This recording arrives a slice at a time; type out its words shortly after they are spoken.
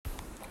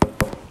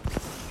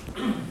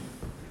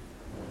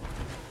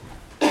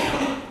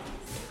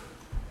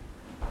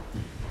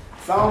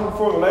song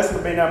before the lesson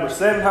will be number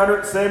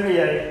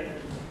 778,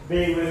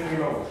 Be With Me,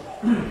 Lord.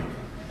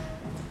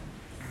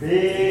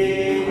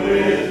 Be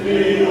with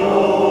me,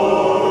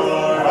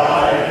 Lord,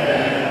 I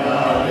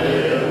cannot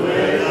live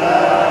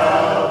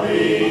without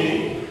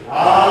thee.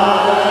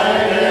 I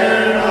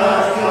dare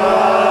not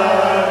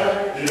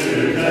try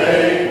to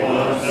take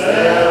one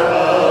step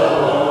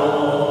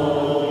alone.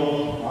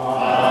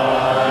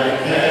 I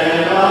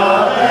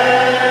cannot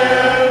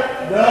bear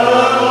the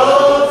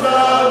loads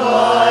of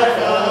life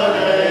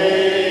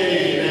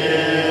unaided.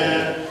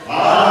 I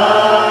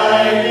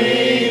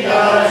need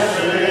thy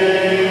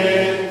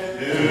strength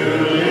to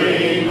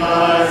lean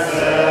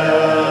myself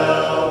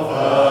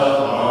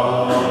upon.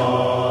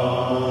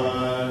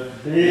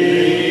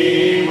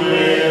 Be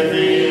with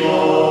me,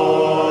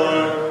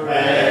 Lord,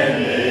 when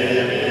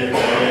living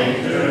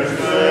dangers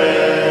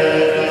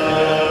threaten.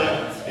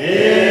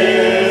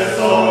 If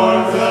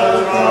storms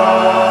arise,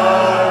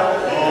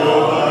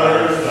 you'll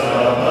burst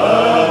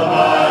above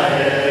my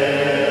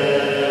head.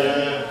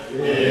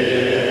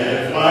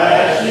 If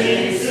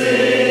flashing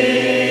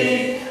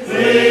seas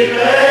leap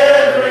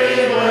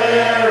everywhere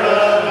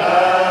about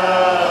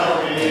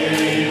me,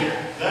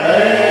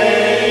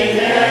 they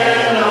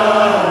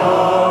cannot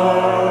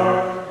harm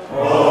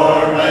or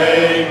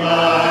make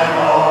my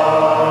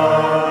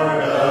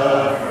heart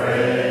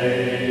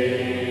afraid.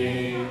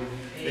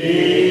 Be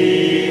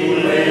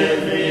with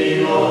me,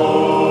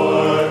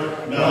 Lord,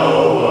 no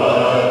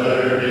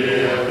other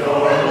gift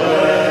or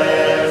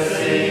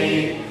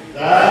blessing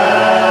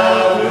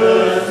thou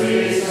couldst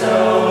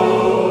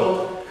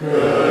bestow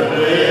could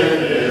with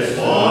this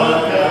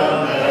one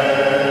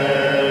compare.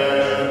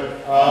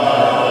 A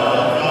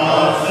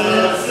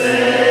constant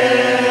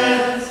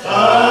sense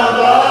of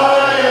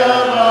thy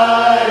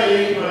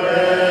abiding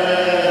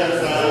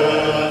presence,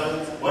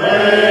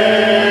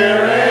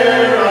 where'er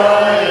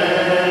I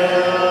am,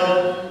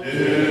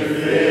 to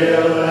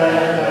feel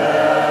that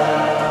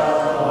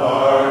thou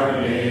art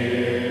near.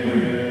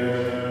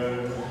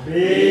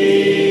 Be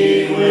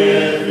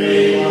with me,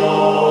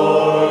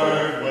 Lord,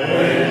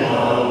 when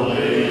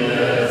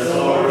loneliness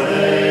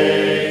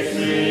o'ertakes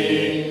me,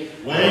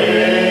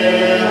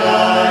 when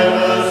I'm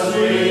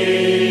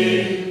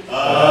asleep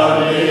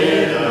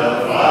amid the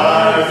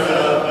fires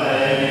of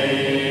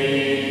pain.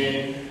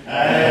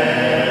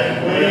 And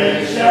when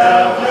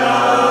shall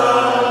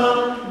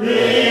come the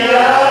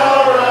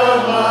hour of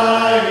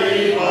my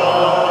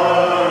departure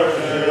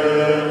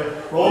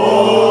for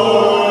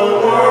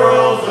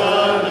worlds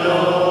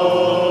unknown,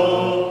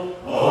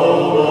 O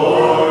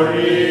Lord,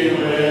 be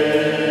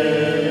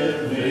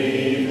with me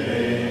then.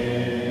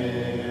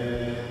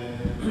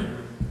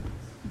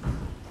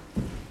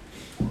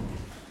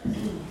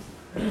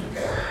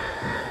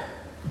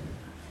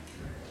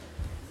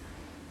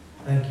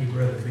 Thank you,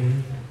 Brother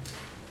Ben.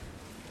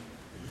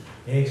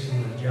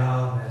 Excellent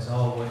job, as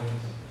always.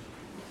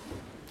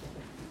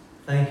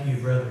 Thank you,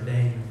 Brother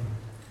Daniel.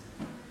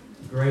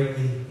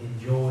 Greatly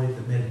enjoyed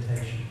the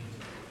meditation.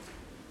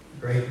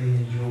 Greatly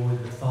enjoyed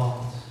the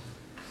thoughts.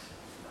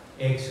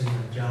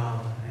 Excellent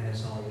job,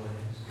 as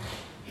always.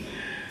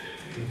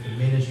 With the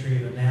ministry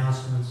of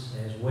announcements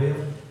as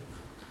well.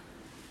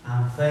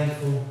 I'm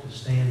thankful to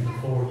stand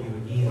before you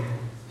again.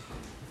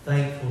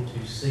 Thankful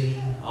to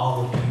see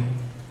all of you.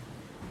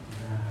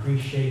 And I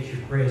appreciate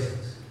your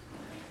presence.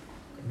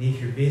 And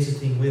if you're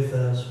visiting with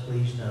us,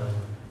 please know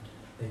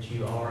that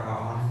you are our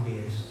honored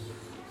guests.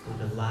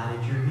 We're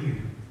delighted you're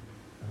here.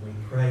 And we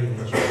pray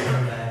that you'll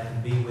come back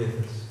and be with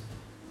us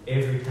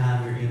every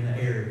time you're in the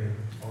area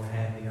or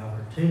have the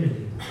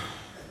opportunity.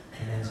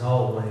 And as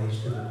always,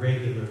 to the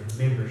regular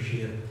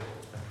membership,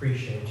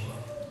 appreciate you.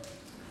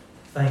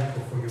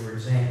 Thankful for your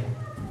example.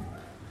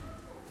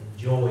 And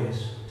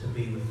joyous to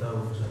be with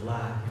those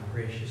alive in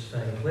precious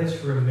faith. Let's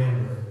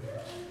remember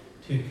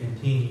to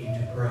continue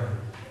to pray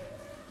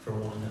for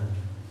one another.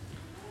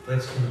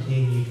 Let's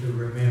continue to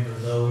remember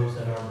those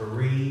that are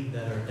bereaved,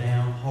 that are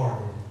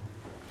downhearted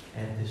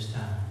at this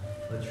time.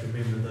 Let's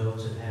remember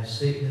those that have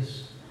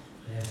sickness,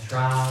 that have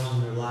trials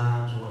in their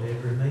lives,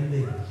 whatever it may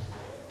be.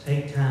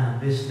 Take time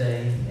this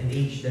day and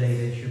each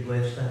day that you're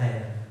blessed to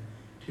have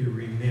to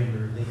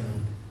remember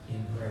them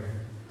in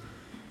prayer.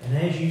 And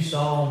as you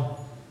saw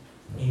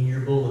in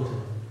your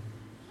bulletin,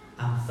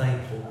 I'm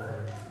thankful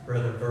for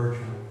Brother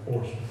Virgil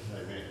Horseman.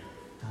 Amen.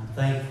 I'm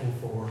thankful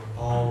for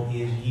all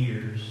his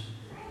years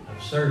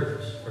of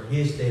service, for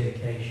his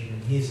dedication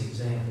and his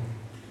example.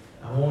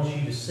 I want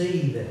you to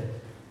see that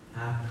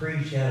I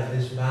preach out of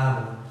this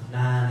Bible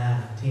 9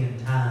 out of 10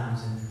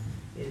 times, and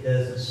it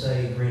doesn't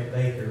say Brent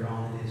Baker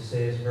on it. It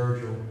says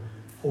Virgil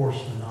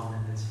Horseman on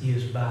it. It's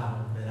his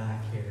Bible that I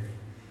carry.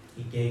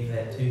 He gave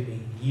that to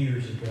me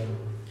years ago.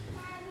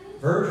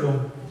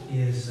 Virgil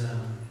is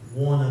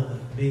one of the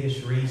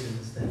biggest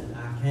reasons that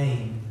I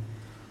came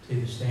to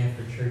the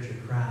Stanford Church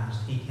of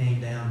Christ. He came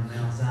down to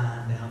Mount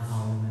Zion down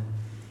home, and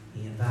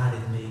he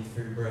invited me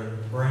through Brother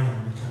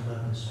Brown to come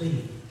up and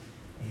speak.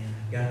 And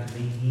I got to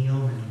meet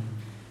him and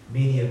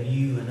many of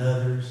you and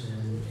others,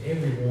 and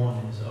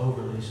everyone is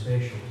overly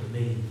special to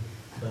me.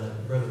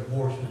 But Brother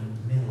Horseman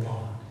meant a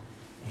lot.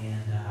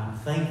 And I'm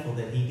thankful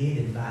that He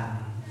did invite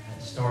me.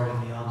 That started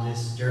me on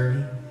this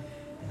journey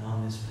and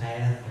on this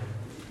path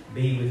to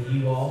be with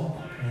you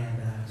all.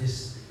 And I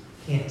just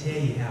can't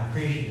tell you how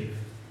appreciative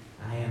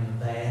I am of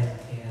that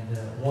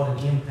and what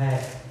an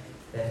impact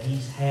that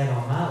He's had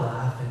on my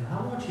life. And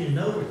I want you to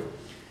know that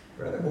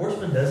Brother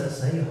Horseman doesn't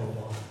say a whole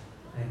lot.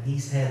 And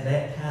he's had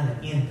that kind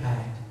of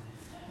impact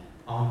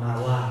on my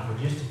life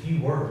with just a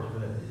few words,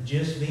 but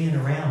just being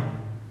around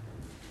him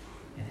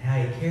and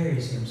how he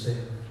carries himself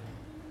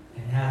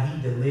and how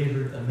he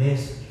delivered a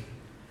message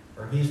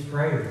or his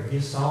prayer,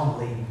 his song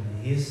leading,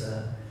 his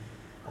a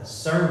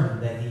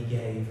sermon that he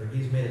gave or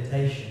his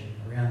meditation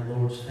around the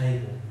Lord's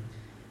table.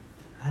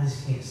 I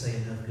just can't say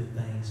enough good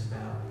things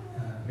about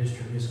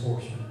Mr. and Miss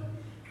Horseman.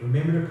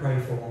 Remember to pray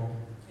for him,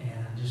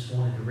 and I just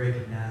wanted to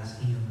recognize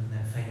him and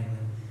that family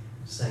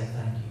and say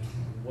thank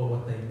you for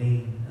what they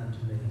mean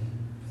unto me.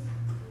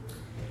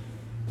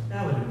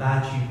 I would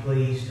invite you,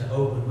 please, to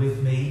open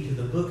with me to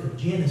the book of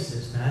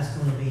Genesis. Now, it's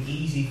going to be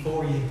easy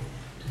for you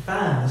to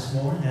find this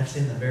morning. That's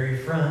in the very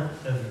front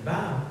of your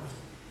Bible.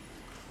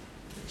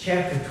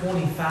 Chapter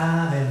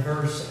 25 and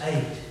verse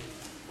 8.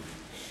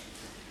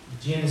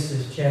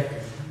 Genesis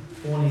chapter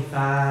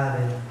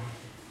 25 and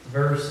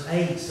verse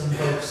 8. Some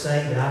folks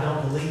say that I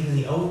don't believe in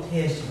the Old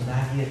Testament.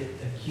 I get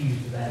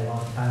accused of that a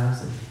lot of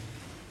times. And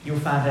you'll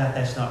find out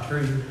that's not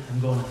true. I'm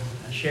going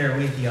to share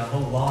with you a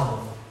whole lot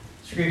of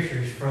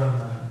scriptures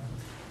from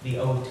the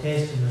Old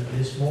Testament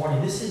this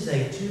morning. This is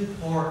a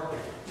two-part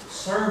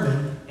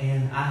sermon,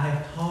 and I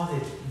have taught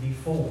it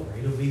before.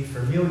 It'll be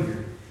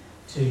familiar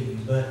to you,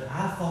 but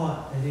I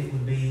thought that it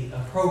would be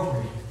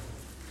appropriate,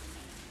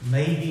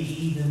 maybe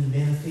even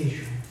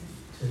beneficial,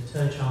 to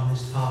touch on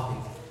this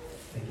topic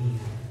again.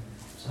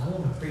 So I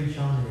want to preach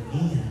on it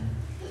again,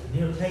 and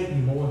it'll take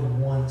me more than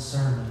one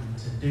sermon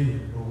to do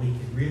it, where we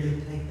can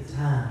really take the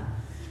time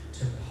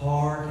to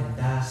park and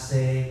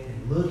dissect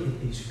and look at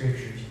these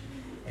scriptures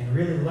and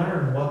really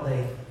learn what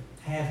they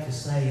have to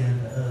say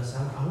unto us.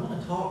 I want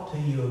to talk to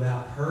you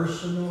about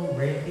personal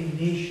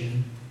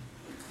recognition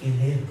in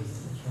heaven.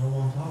 That's what I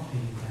want to talk to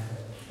you about.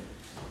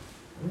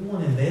 We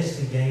want to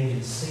investigate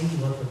and see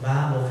what the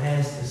Bible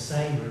has to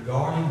say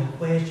regarding the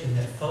question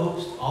that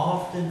folks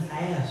often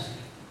ask: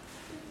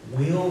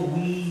 will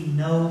we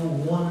know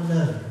one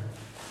another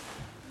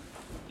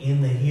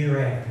in the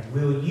hereafter?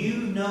 Will you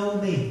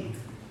know me?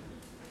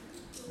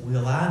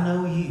 Will I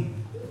know you?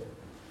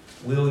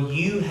 Will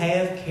you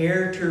have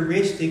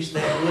characteristics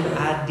that would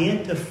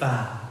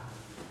identify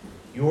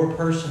your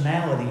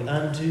personality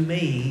unto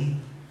me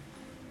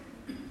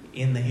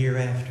in the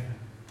hereafter?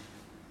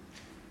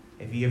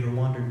 Have you ever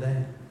wondered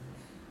that?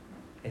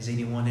 Has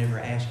anyone ever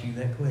asked you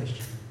that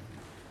question?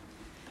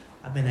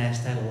 I've been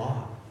asked that a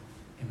lot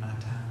in my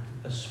time,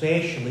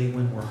 especially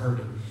when we're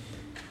hurting,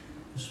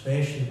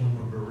 especially when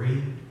we're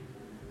bereaved,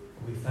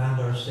 or we find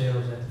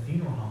ourselves at the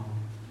funeral home.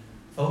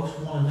 Folks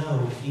want to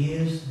know,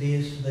 is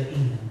this the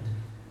end?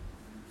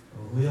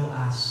 Or will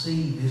I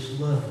see this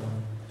loved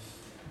one,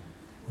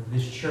 or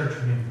this church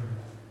member,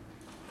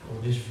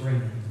 or this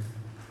friend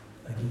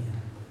again?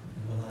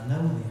 Will I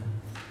know them?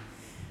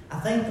 I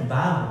think the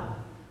Bible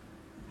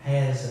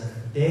has a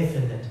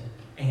definite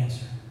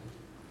answer.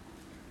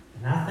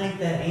 And I think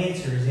that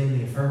answer is in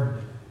the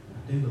affirmative.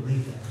 I do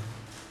believe that.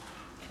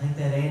 I think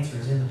that answer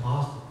is in the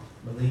positive.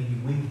 Believe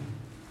you will.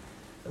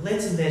 But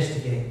let's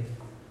investigate.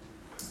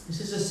 This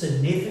is a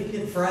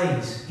significant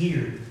phrase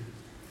here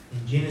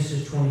in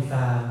Genesis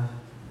 25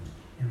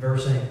 and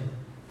verse 8.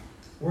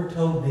 We're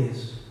told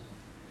this: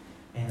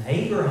 and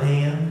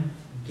Abraham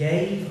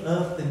gave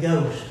up the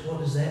ghost. What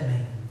does that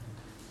mean?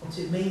 What's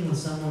it mean when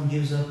someone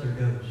gives up their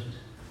ghost?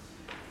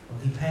 Well,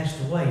 he passed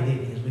away,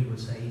 didn't he? As we would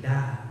say, he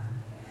died.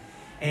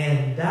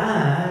 And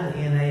died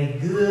in a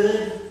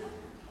good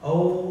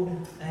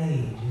old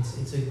age.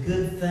 It's a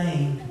good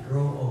thing to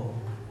grow old.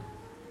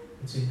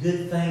 It's a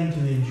good thing to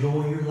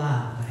enjoy your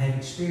life, to have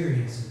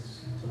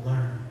experiences, and to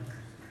learn.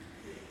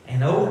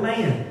 An old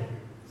man,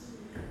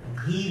 and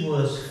he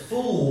was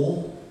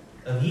full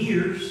of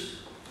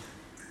years.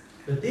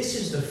 But this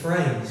is the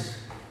phrase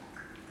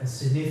that's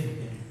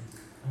significant.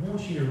 I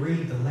want you to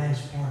read the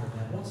last part of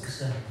that. What's it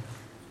say?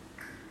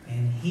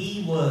 And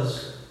he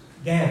was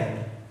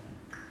gathered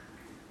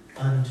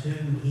unto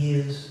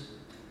his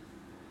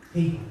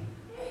people.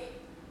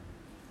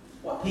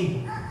 What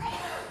people?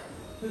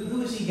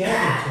 Who is he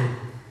gathered to?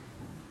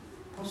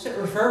 What's it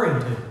referring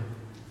to?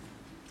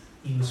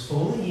 He was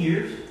full of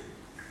years,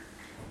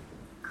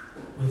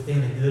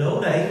 within a good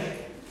old age.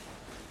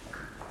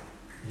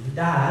 He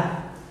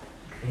died,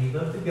 gave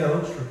up the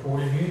ghost,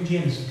 recorded here in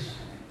Genesis.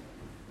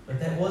 But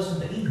that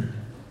wasn't the end.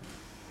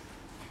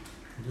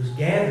 He was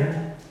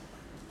gathered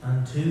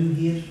unto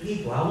his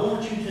people. I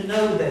want you to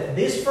know that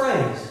this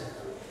phrase,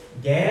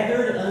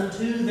 gathered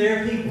unto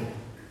their people,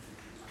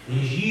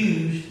 is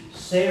used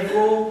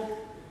several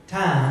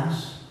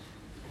times,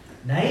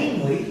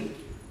 namely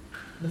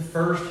the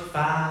first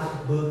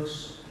 5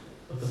 books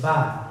of the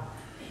Bible.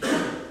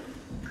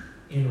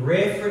 In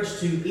reference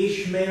to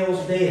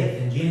Ishmael's death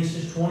in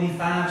Genesis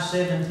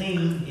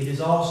 25:17, it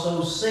is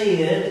also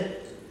said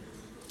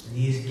and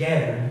He is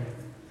gathered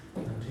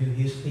unto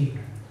His people.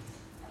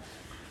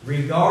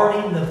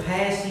 Regarding the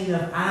passing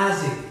of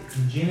Isaac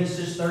in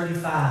Genesis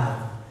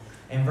 35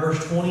 and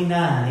verse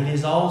 29, it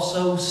is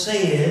also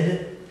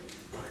said,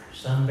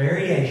 some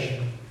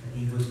variation, that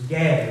he was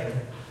gathered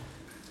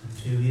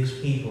unto his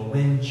people.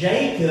 When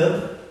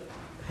Jacob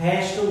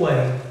passed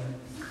away,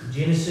 in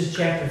Genesis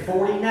chapter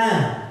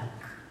 49,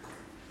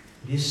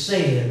 it is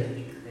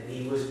said that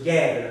he was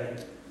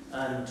gathered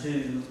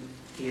unto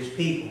his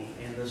people.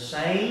 And the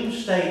same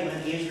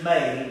statement is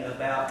made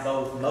about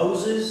both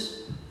Moses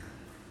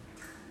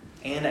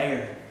and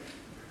Aaron.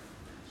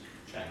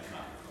 Change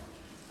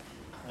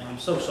microphone. I'm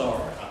so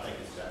sorry. I think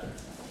it's got it.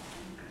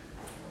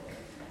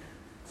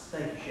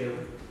 Thank you,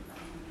 Shelby.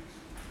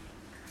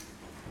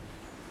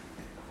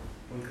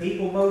 When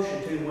people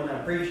motion to when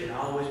I'm preaching, I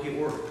always get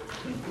worried.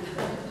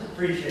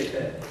 Appreciate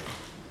that.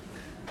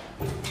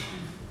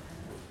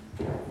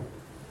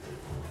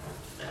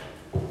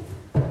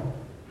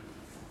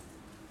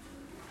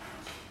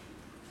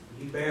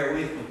 You bear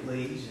with me,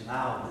 please, and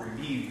I'll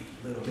review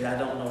a little bit. I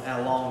don't know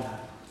how long I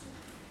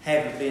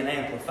haven't been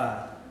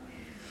amplified.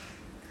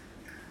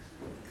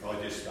 Oh,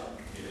 it just stopped.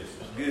 It is.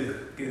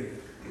 Good, good.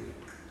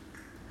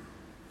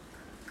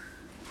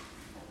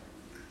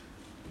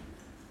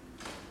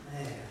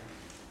 Man.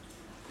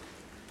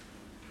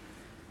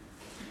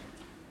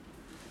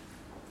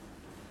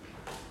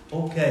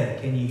 Okay,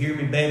 can you hear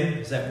me better?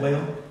 Is that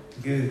well?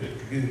 Good,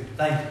 good.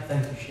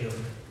 Thank you,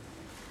 Shelby.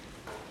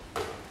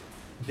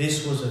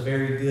 This was a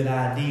very good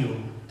ideal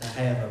to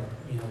have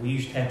we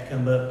used to have to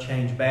come up,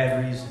 change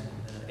batteries,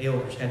 and the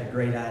elders had a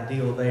great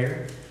ideal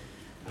there.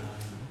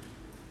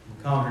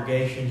 The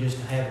congregation just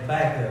to have a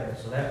backup,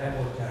 so that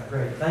worked out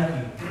great. Thank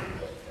you.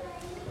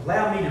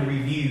 Allow me to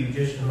review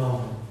just a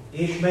moment.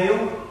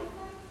 Ishmael,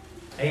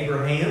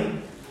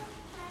 Abraham,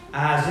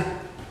 Isaac,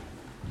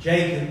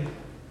 Jacob,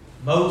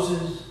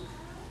 Moses,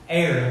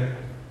 Aaron,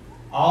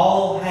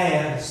 all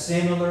had a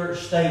similar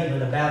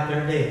statement about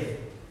their death.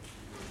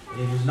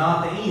 It was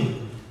not the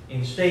end.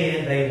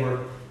 Instead, they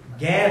were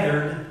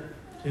gathered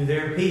to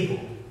their people.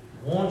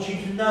 I want you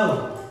to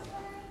know,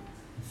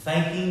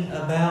 thinking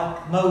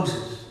about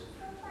Moses,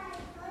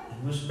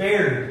 he was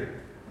buried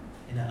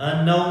in an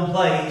unknown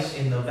place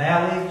in the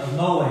valley of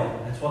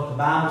Moab. That's what the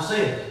Bible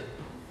says.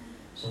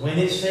 So when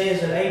it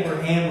says that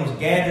Abraham was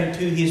gathered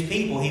to his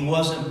people, he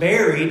wasn't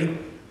buried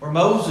where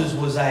Moses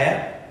was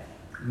at,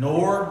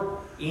 nor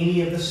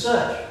any of the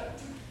such.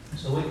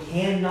 So it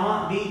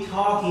cannot be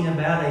talking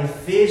about a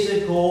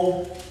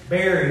physical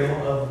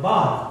burial of the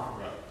body.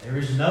 There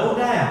is no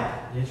doubt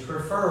it's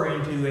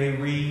referring to a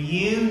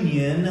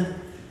reunion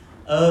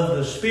of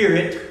the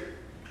spirit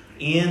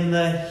in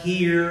the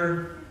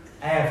hereafter.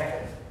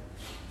 I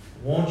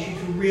want you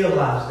to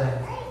realize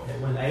that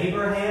when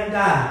Abraham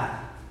died,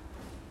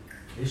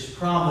 this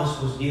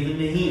promise was given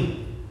to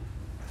him.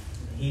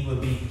 He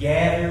would be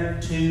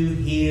gathered to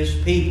his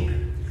people.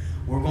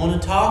 We're going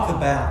to talk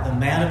about the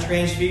Mount of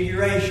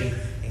Transfiguration.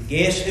 And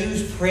guess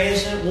who's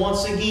present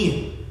once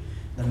again?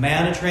 The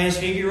Mount of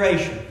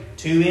Transfiguration.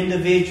 Two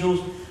individuals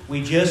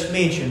we just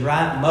mentioned,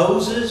 right?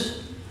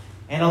 Moses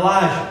and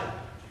Elijah.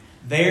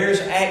 There's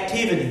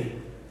activity.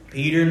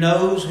 Peter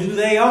knows who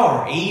they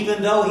are,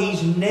 even though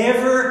he's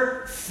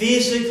never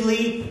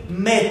physically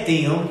met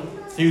them.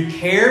 Through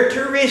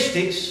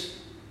characteristics,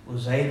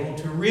 was able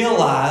to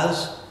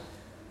realize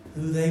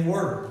who they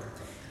were.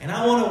 And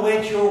I want to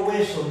wet your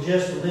whistle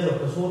just a little,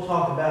 because we'll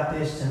talk about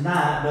this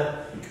tonight.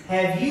 But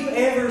have you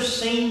ever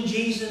seen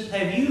Jesus?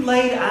 Have you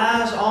laid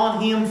eyes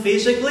on Him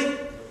physically?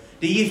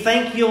 Do you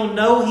think you'll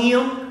know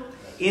Him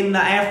in the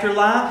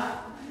afterlife?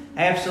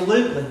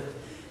 Absolutely.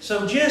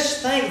 So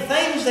just think,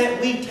 things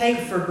that we take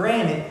for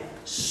granted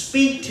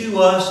speak to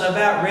us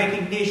about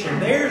recognition.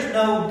 There's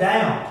no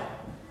doubt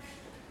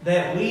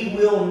that we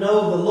will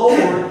know the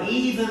Lord,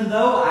 even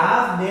though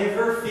I've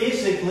never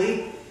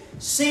physically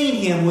seen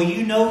Him. Will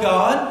you know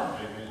God?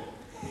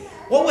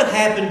 What would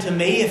happen to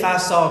me if I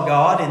saw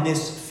God in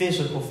this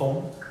physical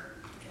form?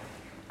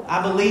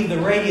 I believe the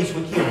radiance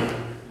would kill me.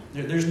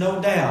 There's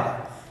no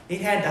doubt.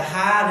 It had to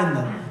hide in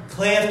the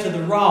cleft of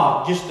the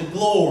rock, just the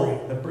glory,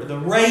 the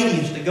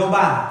radiance to go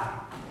by.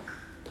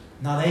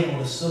 Not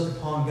able to look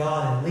upon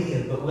God and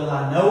live, but will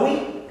I know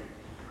Him?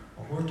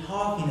 What we're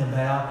talking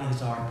about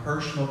is our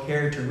personal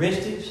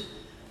characteristics,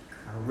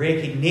 our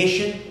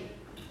recognition,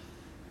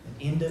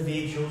 that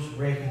individuals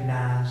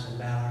recognize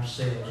about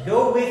ourselves.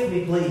 Go with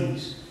me,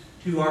 please,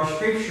 to our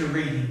scripture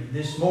reading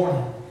this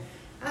morning.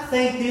 I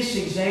think this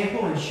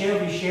example, and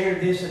Shelby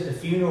shared this at the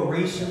funeral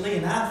recently,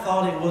 and I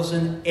thought it was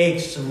an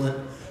excellent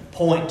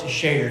point to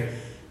share.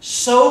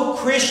 So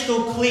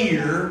crystal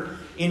clear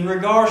in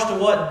regards to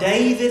what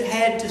David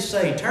had to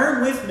say.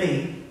 Turn with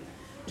me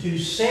to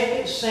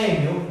 2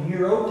 Samuel in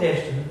your Old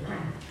Testament,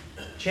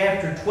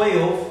 chapter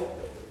 12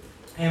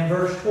 and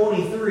verse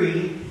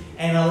 23,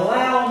 and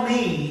allow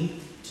me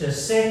to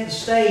set the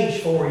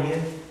stage for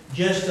you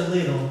just a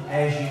little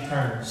as you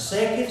turn.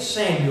 2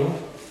 Samuel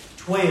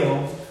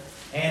 12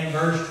 and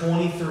verse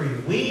 23.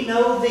 We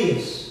know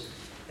this,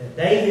 that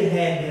David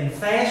had been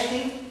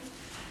fasting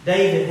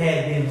David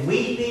had been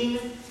weeping,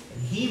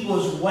 and he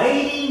was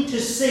waiting to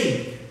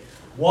see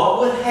what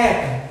would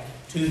happen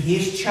to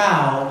his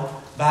child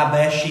by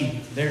Bathsheba.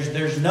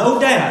 There's no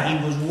doubt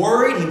he was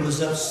worried, he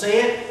was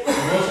upset,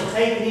 he wasn't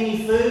taking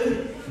any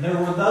food. And there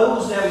were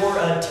those that were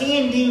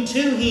attending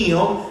to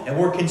him and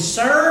were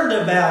concerned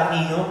about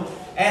him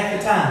at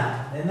the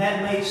time. And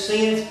that makes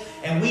sense,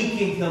 and we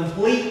can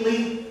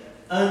completely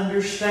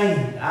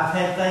understand. I've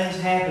had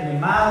things happen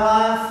in my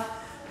life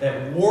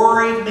that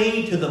worried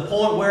me to the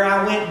point where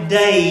I went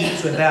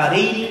days without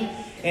eating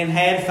and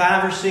had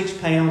 5 or 6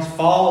 pounds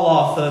fall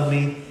off of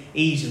me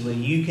easily.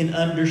 You can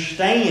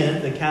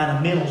understand the kind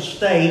of mental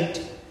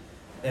state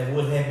that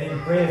would have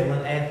been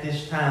prevalent at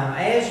this time.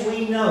 As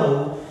we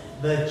know,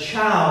 the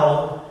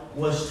child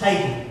was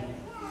taken.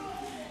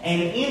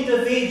 And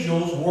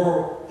individuals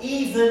were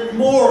even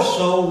more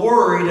so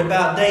worried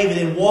about David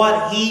and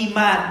what he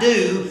might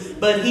do,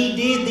 but he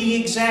did the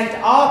exact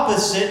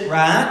opposite,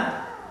 right,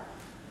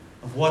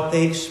 of what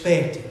they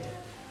expected.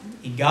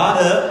 He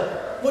got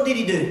up. What did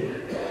he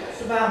do? What's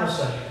the Bible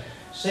say?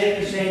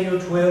 2 Samuel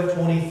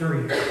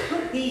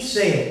 12:23. He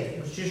said,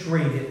 let's just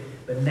read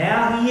it, "But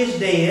now he is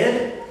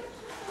dead.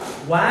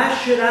 Why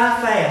should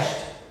I fast?"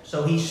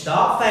 So he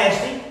stopped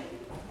fasting,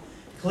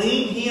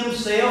 cleaned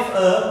himself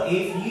up,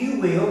 if you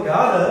will,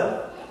 got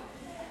up.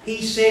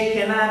 He said,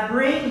 "Can I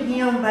bring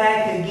him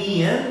back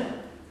again?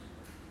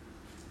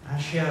 I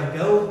shall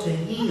go to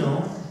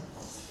him,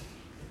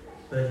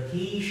 but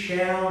he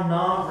shall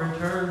not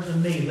return to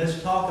me."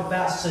 Let's talk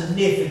about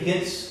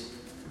significance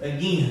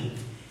again.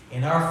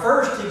 In our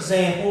first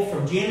example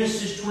from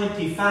Genesis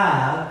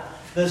 25,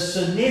 the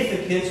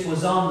significance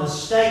was on the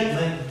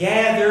statement,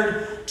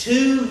 "gathered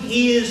to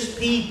his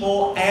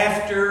people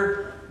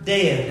after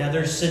death." Now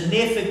there's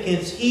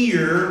significance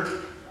here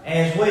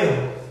as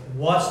well.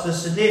 What's the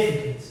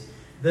significance?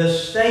 The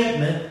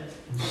statement,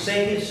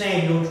 2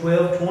 Samuel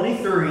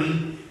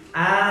 12:23,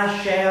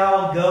 "I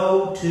shall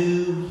go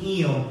to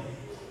him."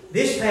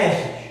 This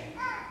passage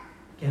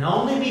can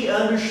only be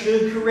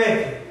understood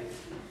correctly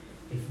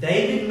if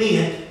David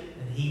meant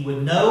that he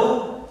would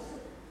know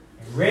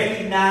and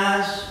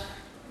recognize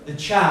the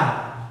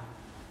child.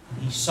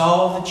 He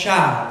saw the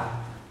child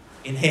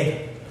in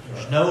heaven.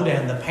 There's no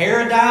doubt. In the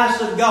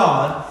paradise of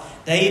God,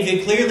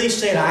 David clearly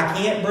said, "I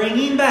can't bring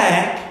him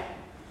back,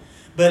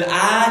 but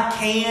I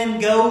can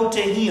go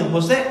to him."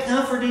 Was that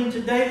comforting to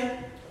David?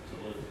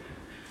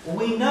 Well,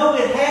 we know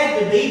it had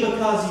to be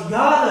because he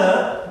got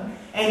up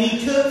and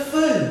he took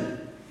food.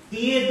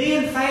 He had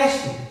been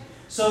fasting.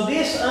 So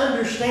this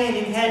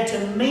understanding had to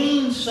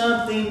mean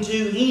something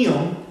to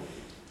him.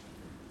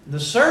 The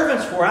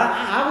servants were,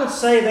 I would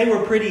say they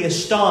were pretty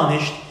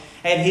astonished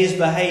at his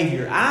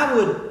behavior. I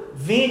would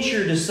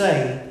venture to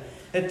say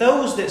that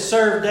those that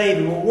served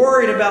David were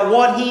worried about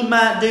what he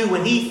might do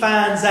when he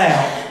finds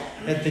out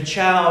that the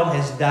child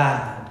has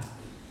died.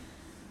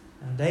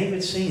 Now,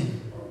 David sinned.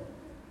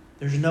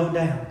 There's no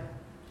doubt.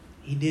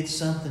 He did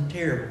something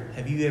terrible.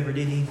 Have you ever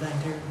did anything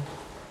terrible?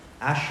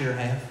 I sure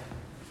have.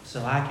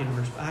 So I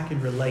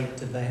can relate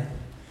to that.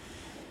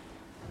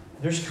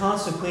 There's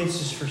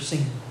consequences for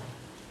sin.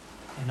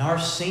 And our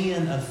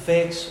sin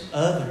affects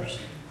others.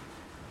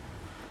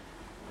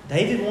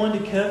 David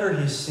wanted to cover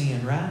his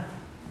sin, right?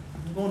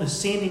 I'm going to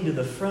send him to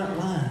the front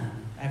line.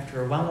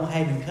 After a while, I'm going to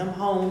have him come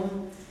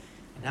home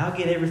and I'll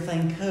get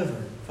everything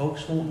covered.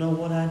 Folks won't know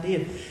what I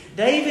did.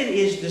 David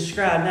is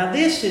described. Now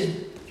this is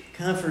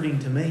comforting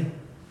to me,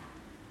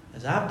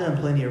 as I've done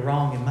plenty of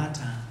wrong in my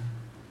time.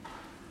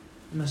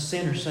 I'm a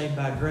sinner saved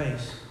by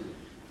grace.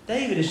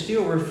 David is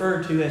still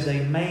referred to as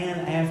a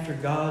man after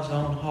God's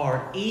own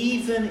heart,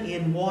 even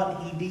in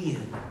what he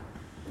did.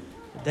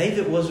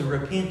 David was a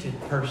repentant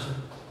person.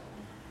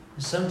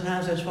 And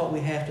sometimes that's what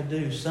we have to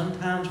do.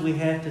 Sometimes we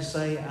have to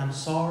say, "I'm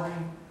sorry.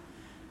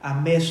 I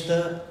messed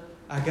up.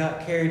 I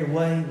got carried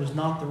away. It was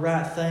not the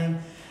right thing.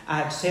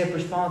 I accept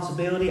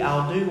responsibility.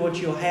 I'll do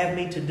what you'll have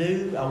me to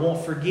do. I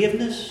want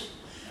forgiveness.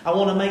 I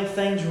want to make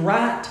things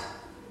right.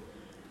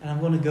 And I'm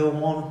going to go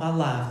on with my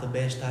life the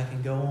best I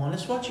can go on."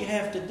 That's what you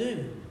have to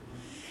do.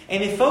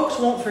 And if folks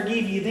won't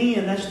forgive you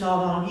then, that's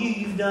not on you.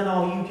 You've done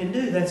all you can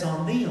do. That's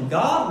on them.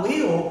 God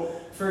will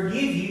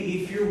forgive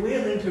you if you're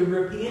willing to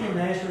repent and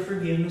ask for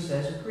forgiveness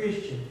as a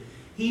Christian.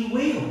 He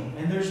will.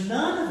 And there's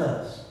none of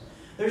us.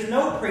 There's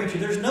no preacher.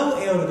 There's no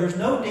elder. There's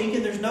no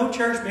deacon. There's no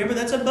church member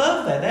that's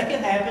above that. That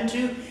can happen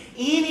to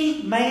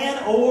any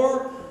man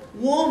or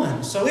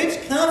woman. So it's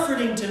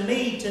comforting to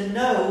me to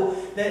know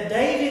that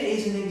David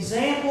is an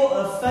example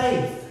of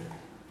faith.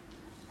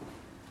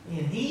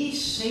 And he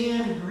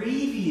sinned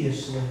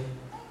grievously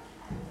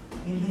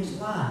in his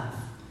life.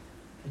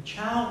 The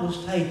child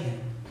was taken.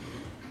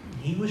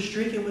 He was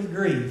stricken with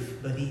grief,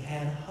 but he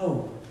had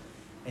hope.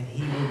 And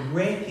he would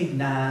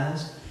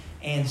recognize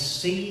and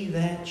see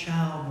that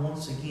child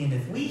once again.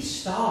 If we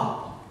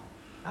stop,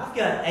 I've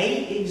got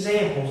 8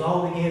 examples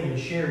altogether to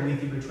share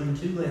with you between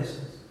 2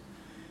 lessons.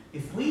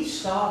 If we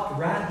stopped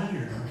right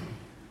here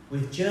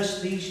with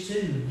just these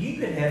 2, you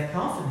could have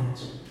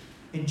confidence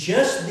in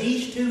just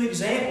these 2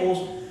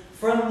 examples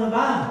from the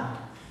Bible.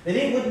 That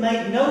it would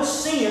make no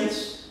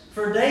sense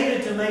for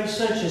David to make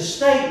such a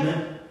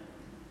statement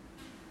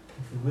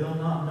if we will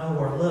not know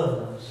our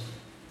loved ones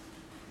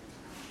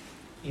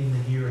in the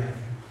hereafter?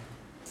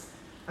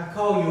 I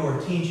call your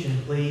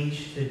attention,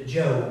 please, to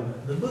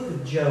Job, the book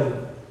of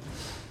Job,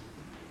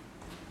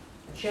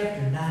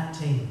 chapter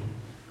 19.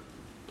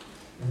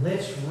 And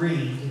let's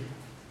read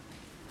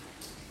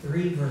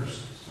 3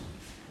 verses.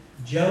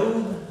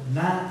 Job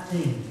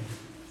 19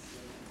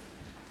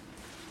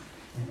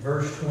 and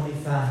verse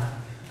 25.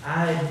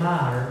 I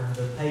admire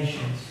the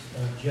patience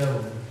of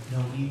Job,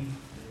 don't you?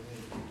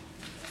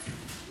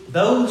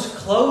 Those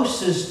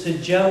closest to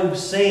Job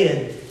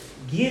said,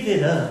 give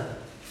it up.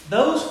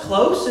 Those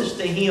closest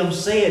to him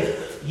said,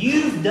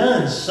 you've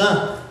done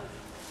something.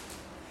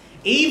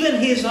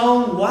 Even his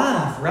own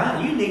wife,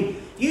 right?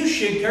 You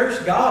should curse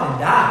God and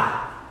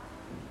die.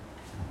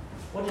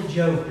 What did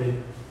Job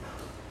do?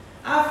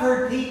 I've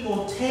heard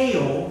people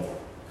tell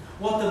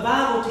what the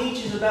Bible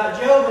teaches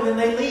about Job and then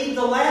they leave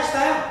the last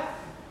out.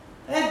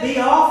 That'd be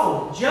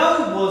awful.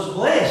 Job was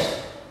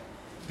blessed.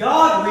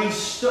 God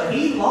restored.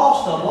 He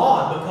lost a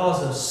lot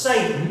because of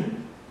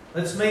Satan.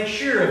 Let's make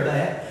sure of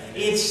that.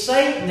 It's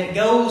Satan that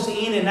goes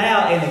in and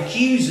out and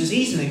accuses.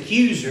 He's an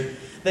accuser.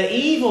 The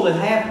evil that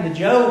happened to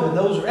Job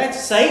and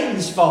that's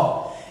Satan's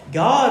fault.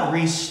 God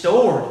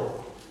restored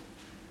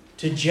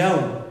to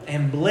Job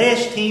and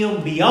blessed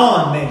him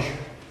beyond measure.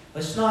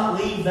 Let's not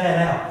leave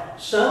that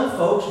out. Some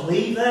folks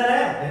leave that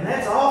out, and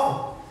that's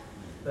awful.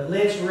 But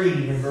let's read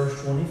in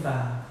verse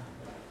 25,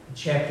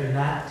 chapter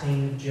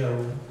 19 of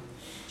Job.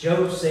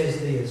 Job says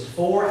this,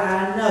 for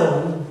I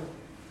know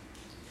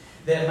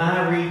that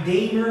my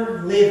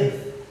Redeemer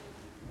liveth,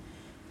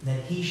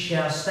 that he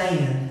shall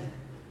stand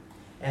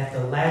at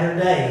the latter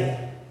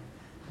day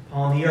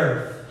upon the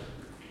earth.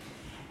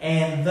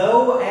 And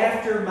though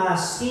after my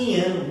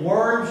sin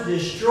worms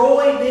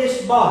destroy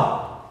this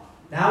body.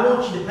 Now I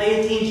want you to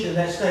pay attention to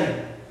that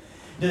statement.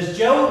 Does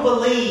Job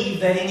believe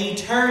that in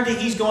eternity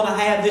he's going to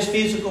have this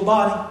physical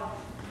body?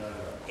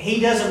 He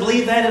doesn't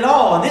believe that at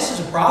all. And this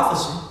is a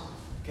prophecy.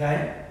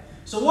 Okay?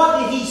 So what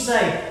did he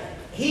say?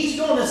 He's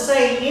going to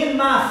say, in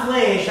my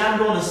flesh, I'm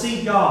going to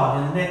see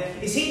God.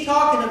 And is he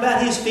talking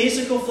about his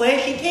physical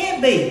flesh? He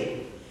can't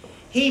be.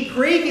 He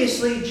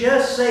previously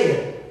just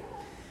said,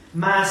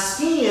 my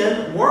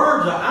skin,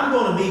 worms, I'm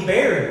going to be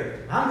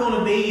buried. I'm going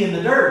to be in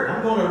the dirt.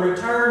 I'm going to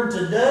return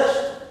to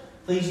dust.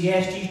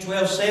 Ecclesiastes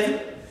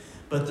 12:7.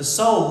 But the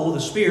soul, the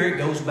spirit,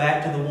 goes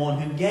back to the one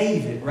who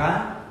gave it,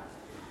 right?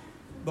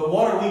 But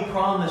what are we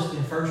promised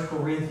in 1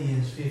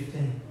 Corinthians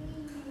 15?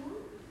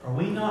 Are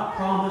we not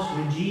promised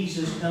when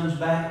Jesus comes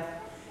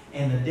back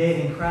and the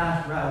dead in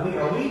Christ rise?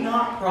 Are we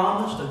not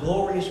promised a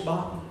glorious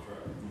body?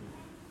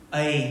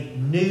 A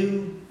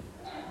new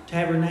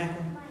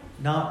tabernacle,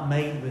 not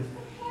made with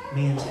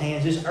men's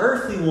hands. This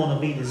earthly one will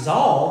be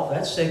dissolved.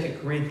 That's 2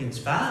 Corinthians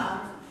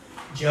 5.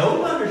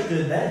 Job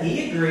understood that.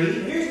 He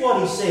agreed. Here's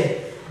what he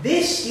said.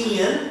 This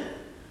skin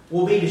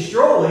will be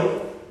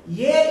destroyed,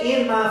 yet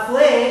in my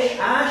flesh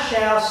I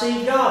shall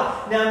see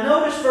God. Now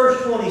notice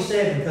verse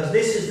 27, because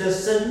this is the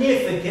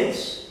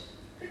significance.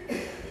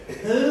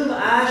 Whom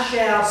I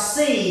shall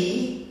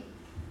see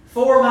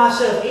for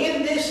myself.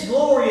 In this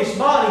glorious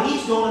body,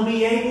 he's going to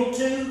be able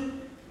to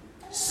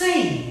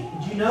see.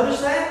 Did you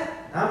notice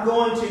that? I'm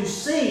going to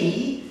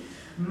see.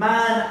 Mine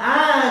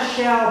eyes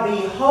shall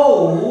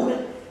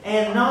behold,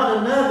 and not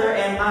another,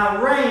 and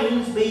my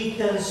reins be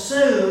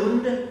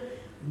consumed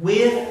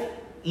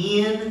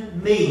within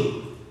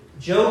me.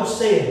 Job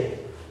said,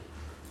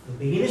 it'll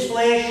be in his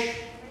flesh.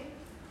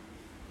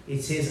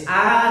 It's his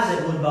eyes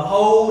that would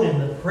behold in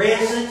the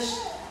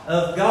presence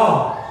of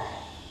God.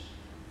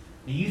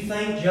 Do you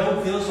think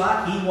Job feels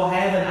like he will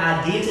have an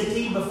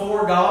identity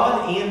before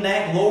God in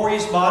that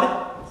glorious body?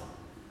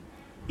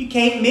 You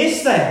can't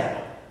miss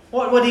that.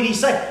 What did he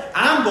say?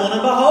 I'm going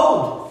to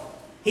behold.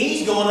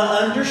 He's going to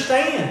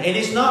understand. And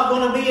it's not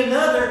going to be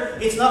another.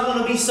 It's not going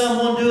to be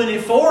someone doing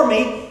it for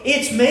me.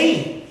 It's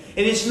me.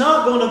 And it's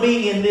not going to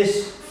be in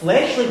this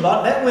fleshly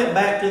body. That went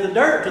back to the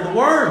dirt, to the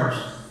worms.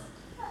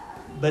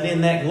 But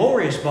in that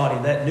glorious body,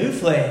 that new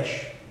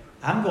flesh,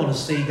 I'm going to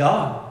see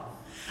God.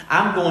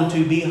 I'm going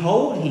to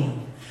behold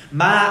Him.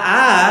 My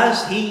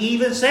eyes, He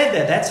even said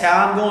that. That's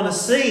how I'm going to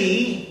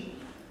see.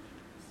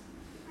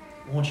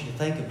 I want you to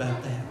think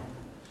about that.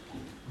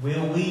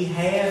 Will we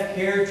have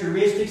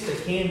characteristics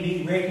that can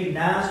be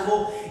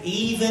recognizable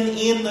even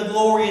in the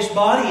glorious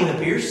body? It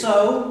appears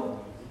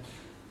so.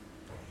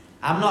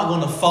 I'm not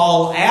going to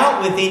fall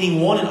out with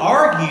anyone and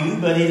argue,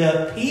 but it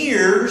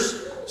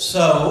appears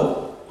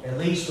so, at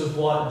least with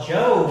what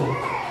Job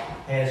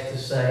has to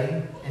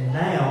say. And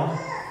now,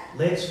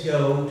 let's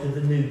go to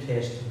the New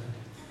Testament.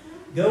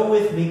 Go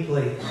with me,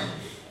 please,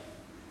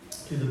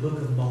 to the book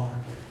of Mark.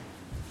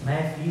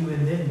 Matthew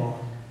and then Mark.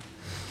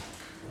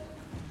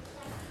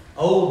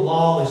 Old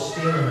law is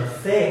still in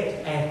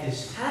effect at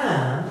this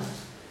time,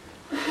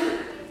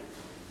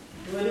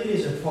 but it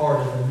is a part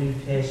of the New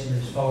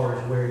Testament as far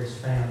as where it's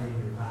found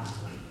in your Bible.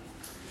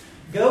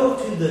 Go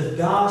to the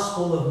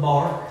Gospel of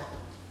Mark,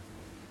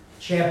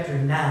 chapter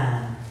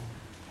 9,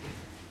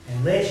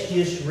 And let's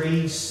just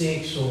read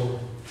 6 or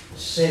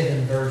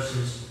 7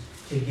 verses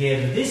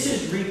together. This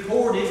is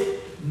recorded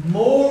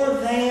more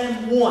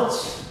than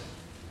once.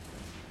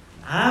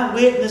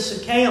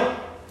 Eyewitness account.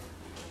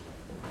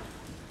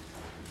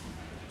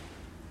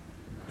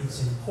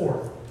 It's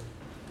important.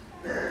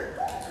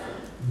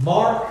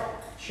 Mark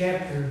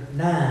chapter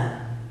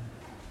 9.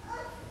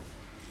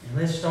 And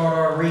let's start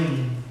our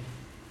reading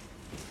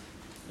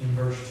in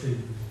verse 2.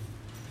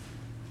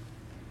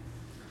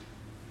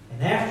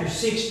 And after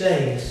 6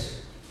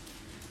 days,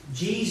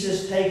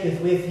 Jesus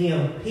taketh with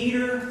him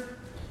Peter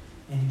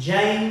and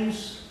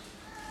James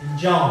and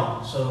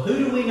John. So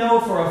who do we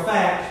know for a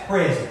fact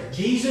present?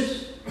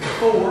 Jesus,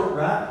 4,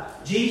 right?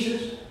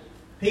 Jesus,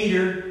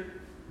 Peter,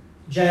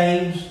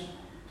 James,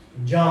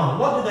 and John.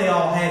 What do they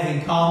all have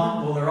in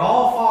common? Well, they're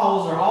all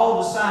followers, they're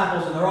all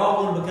disciples, and they're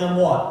all going to become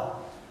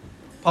what?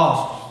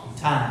 Apostles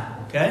in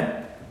time.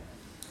 Okay?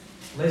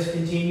 Let's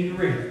continue to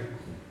read.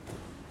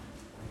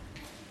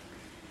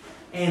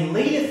 And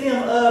leadeth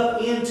them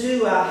up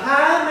into a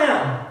high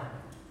mountain,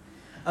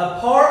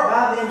 apart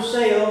by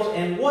themselves.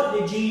 And what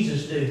did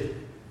Jesus do?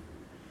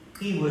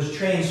 He was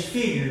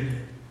transfigured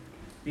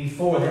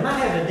before them. I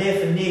have a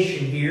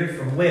definition here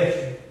from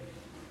Webster.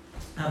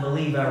 I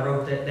believe I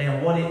wrote that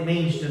down. What it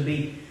means to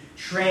be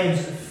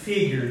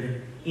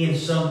transfigured in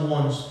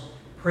someone's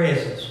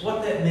presence.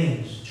 What that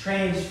means,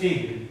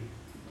 transfigured,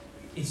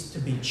 it's to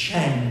be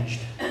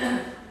changed.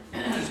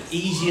 It's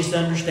easiest to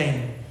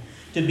understand.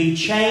 To be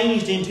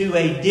changed into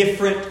a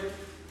different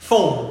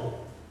form.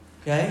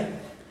 Okay?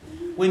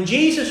 When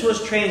Jesus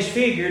was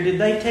transfigured, did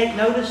they take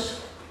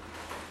notice?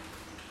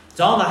 It's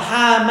on a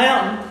high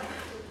mountain.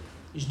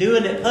 He's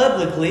doing it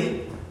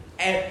publicly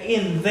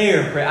in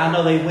their presence. I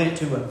know they went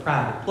to a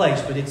private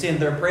place, but it's in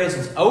their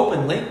presence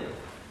openly.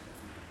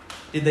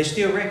 Did they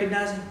still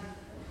recognize him?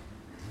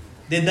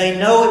 Did they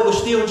know it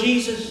was still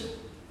Jesus?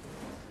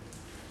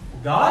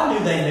 God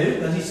knew they knew,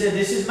 because he said,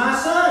 "This is my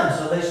son."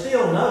 So they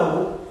still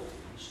know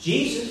it's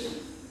Jesus.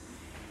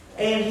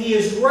 And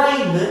his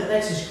raiment,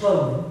 that's his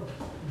clothing,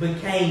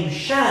 became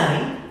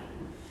shining.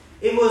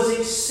 It was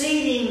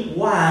exceeding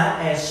white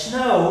as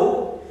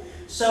snow,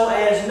 so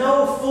as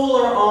no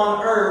fuller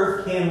on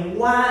earth can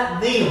white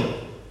them.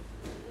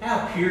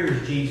 How pure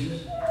is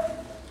Jesus?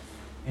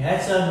 And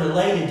that's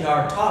unrelated to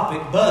our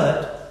topic,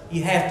 but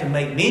you have to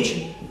make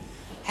mention.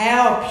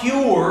 How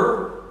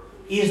pure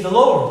is the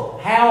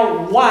Lord?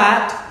 How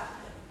white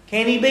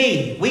can He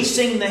be? We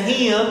sing the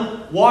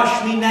hymn,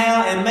 "Wash me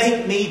now and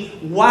make me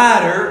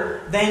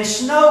whiter than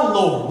snow,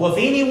 Lord." Well, if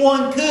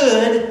anyone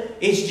could,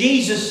 it's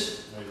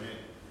Jesus. Amen.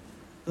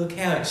 Look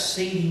how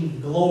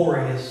exceeding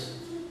glorious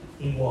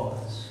He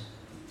was.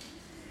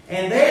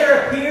 And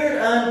there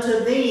appeared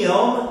unto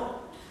them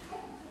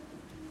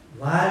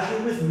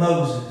Elijah with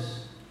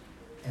Moses,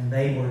 and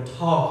they were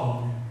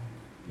talking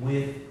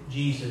with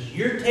Jesus.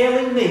 You're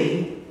telling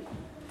me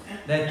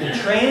that the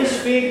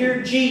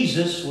transfigured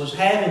Jesus was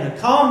having a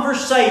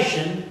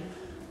conversation,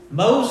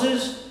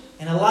 Moses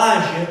and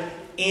Elijah,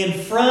 in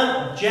front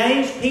of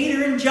James,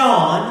 Peter, and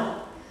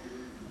John,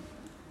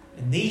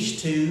 and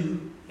these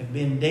two have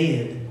been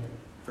dead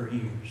for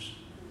years.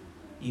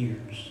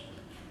 Years.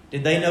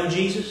 Did they know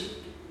Jesus?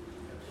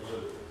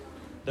 Absolutely.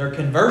 They're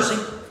conversing.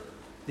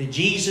 Did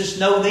Jesus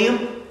know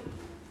them?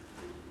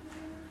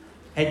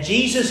 Had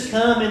Jesus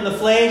come in the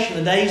flesh in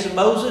the days of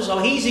Moses? Oh,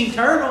 He's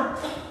eternal.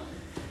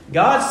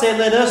 God said,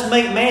 "Let us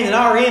make man in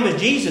our image."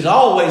 Jesus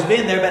always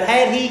been there, but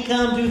had He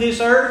come to this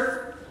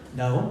earth?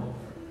 No.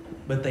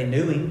 But they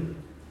knew Him.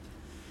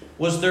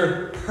 Was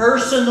there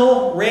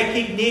personal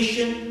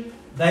recognition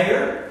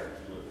there?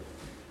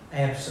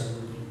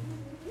 Absolutely.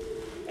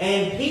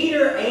 And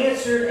Peter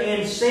answered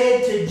and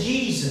said to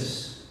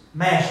Jesus,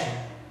 "Master,"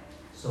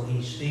 so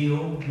he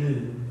still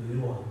knew who He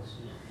was,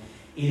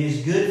 "it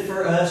is good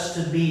for us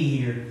to be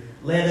here.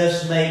 Let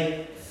us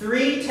make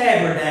 3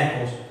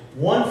 tabernacles,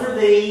 one for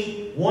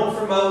thee, one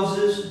for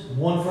Moses,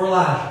 one for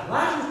Elijah."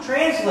 Elijah was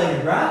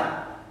translated,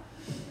 right?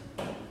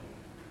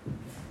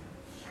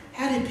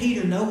 How did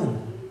Peter know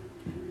him?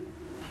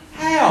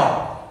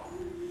 How?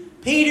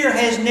 Peter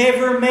has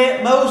never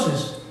met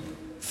Moses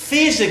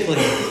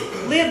physically,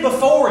 lived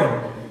before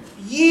him,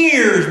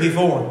 years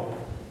before him.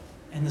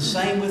 And the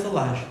same with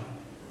Elijah.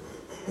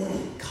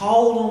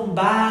 Called him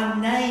by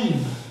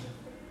name.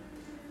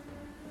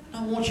 I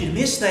don't want you to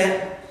miss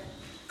that.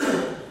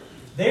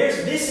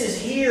 This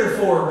is here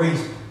for a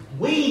reason.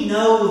 We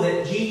know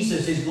that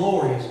Jesus is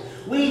glorious.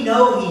 We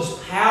know He's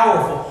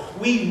powerful.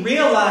 We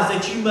realize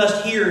that you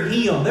must hear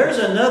Him. There's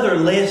another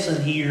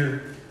lesson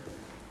here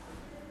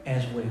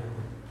as well.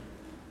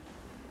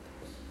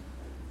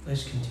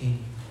 Let's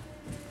continue.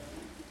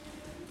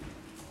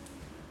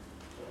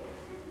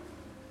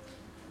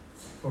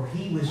 For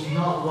He was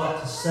not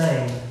what to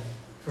say,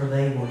 for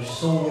they were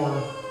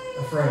sore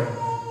afraid.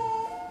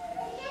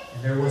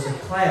 And there was a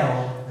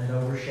cloud that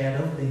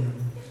overshadowed them.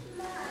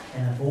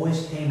 And a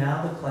voice came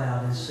out of the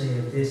cloud and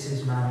said, "This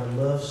is my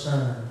beloved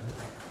Son,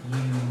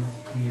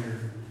 you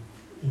hear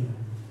Him."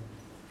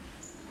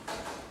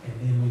 And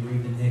then we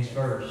read the next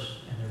verse,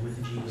 and they're with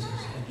Jesus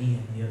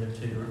again. The other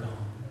two are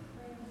gone.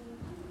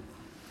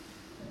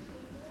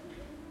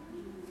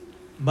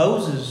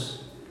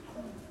 Moses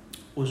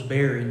was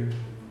buried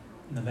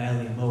in the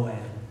valley of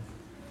Moab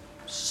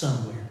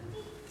somewhere.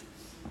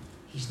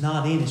 He's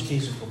not in his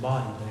physical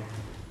body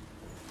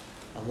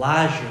there.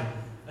 Elijah,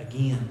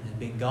 again, had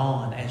been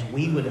gone as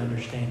we would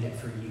understand it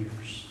for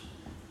years.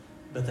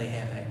 But they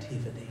have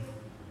activity.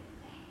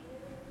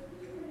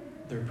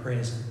 They're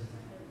present.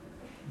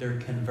 They're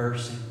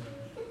conversing.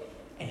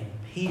 And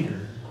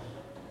Peter,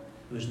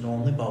 who is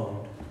normally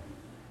bold,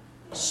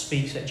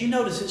 speaks. Did you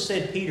notice it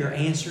said Peter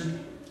answered?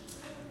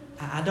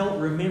 I don't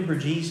remember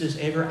Jesus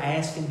ever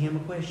asking him a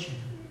question.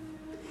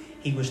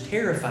 He was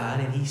terrified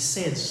and he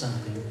said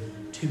something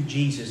to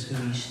Jesus, who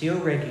he still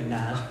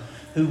recognized,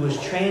 who was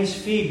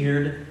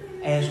transfigured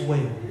as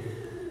well.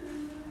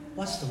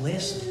 What's the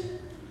lesson?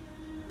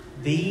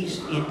 These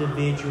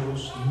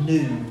individuals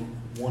knew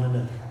one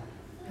another.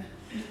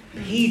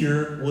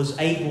 Peter was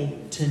able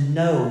to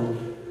know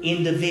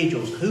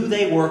individuals, who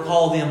they were,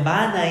 call them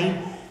by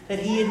name, that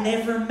he had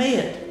never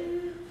met.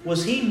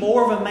 Was he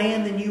more of a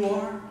man than you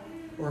are?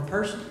 Or a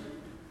person?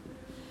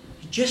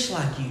 Just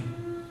like you.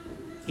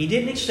 He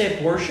didn't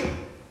accept worship. He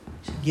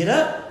said, get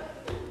up.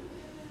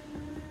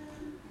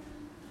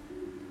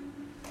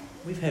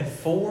 We've had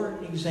 4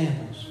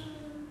 examples.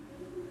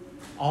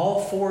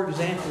 All 4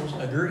 examples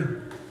agree.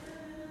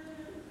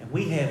 And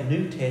we have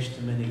New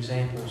Testament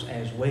examples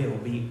as well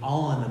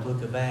beyond the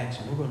book of Acts,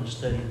 and we're going to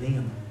study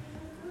them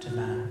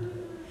tonight.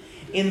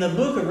 In the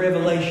book of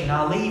Revelation,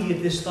 I'll leave you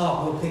this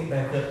thought. We'll pick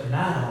back up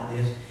tonight on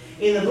this.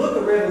 In the book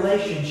of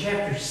Revelation,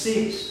 chapter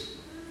 6,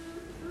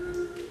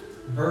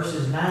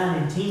 verses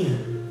 9 and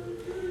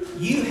 10,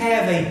 you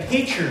have a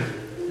picture.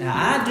 Now,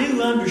 I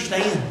do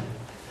understand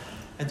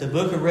that the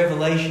book of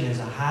Revelation is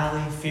a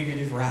highly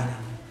figurative writing.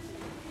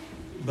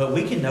 But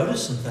we can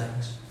notice some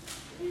things.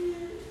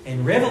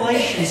 In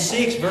Revelation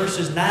 6,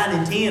 verses 9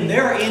 and 10,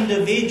 there are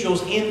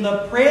individuals in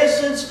the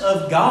presence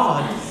of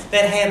God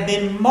that have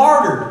been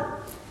martyred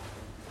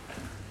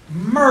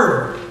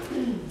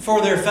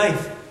for their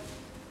faith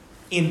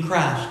in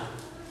Christ.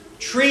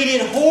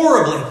 Treated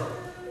horribly.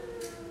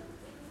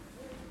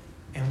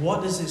 And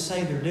what does it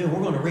say they're doing?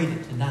 We're going to read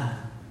it tonight.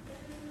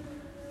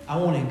 I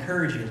want to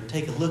encourage you to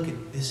take a look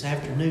at this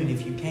afternoon,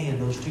 if you can,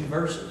 those 2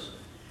 verses.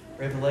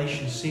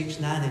 Revelation 6,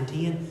 9 and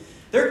 10.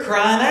 They're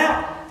crying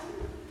out.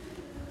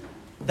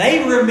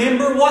 They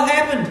remember what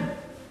happened.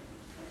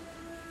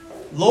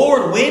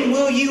 Lord, when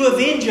will you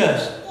avenge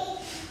us?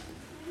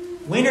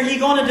 When are you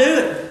going to do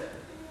it?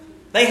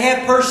 They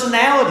have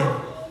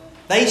personality.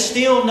 They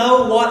still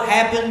know what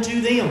happened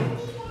to them.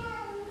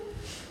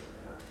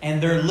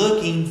 And they're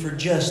looking for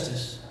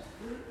justice.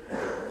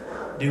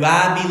 Do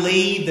I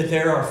believe that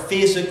there are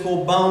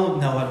physical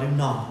bones? No, I do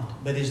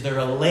not. But is there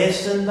a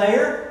lesson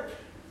there?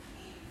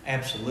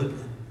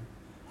 Absolutely.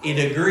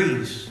 It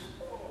agrees.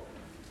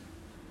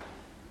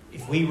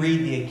 If we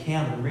read the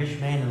account of the rich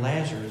man and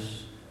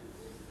Lazarus,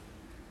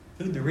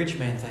 who did the rich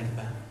man think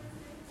about?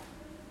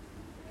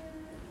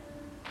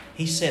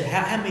 He said,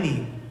 how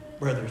many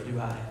brothers do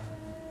I have?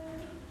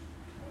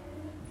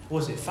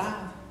 Was it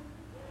 5?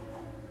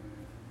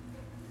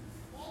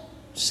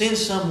 Send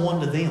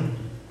someone to them.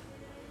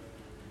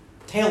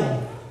 Tell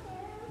them,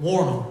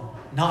 warn them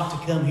not to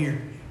come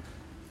here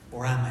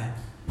where I'm at.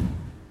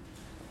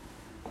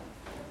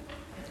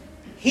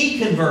 He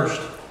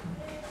conversed.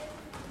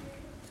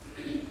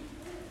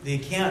 The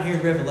account here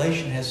in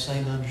Revelation has the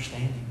same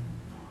understanding.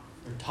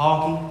 They're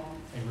talking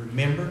and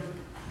remember.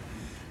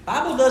 The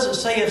Bible doesn't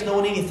say us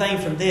knowing anything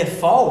from death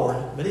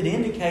forward, but it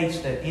indicates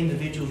that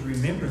individuals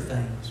remember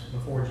things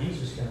before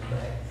Jesus comes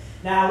back.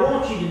 Now, I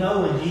want you to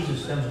know when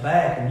Jesus comes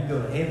back and you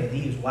go to heaven,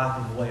 He is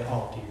wiping away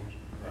all tears.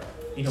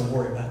 You don't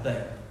worry about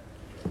that.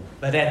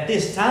 But at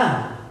this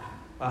time,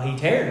 while He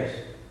tarries,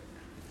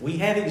 we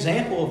have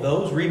example of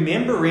those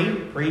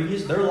remembering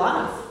their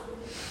life.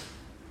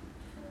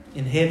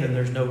 In heaven,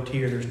 there's no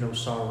tear, there's no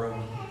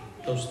sorrow.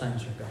 Those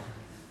things are gone.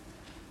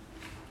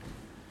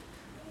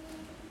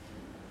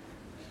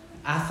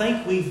 I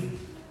think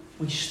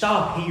we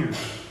stop here.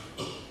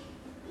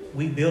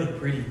 We built a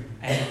pretty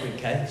adequate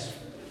case.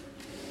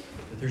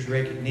 But there's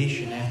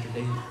recognition after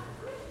death.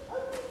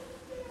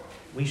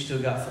 We still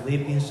got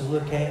Philippians to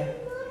look at.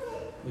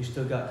 We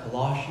still got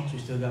Colossians. We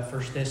still got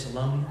 1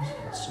 Thessalonians.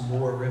 And some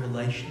more of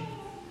Revelation.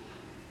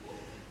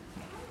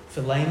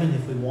 Philemon,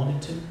 if we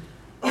wanted to.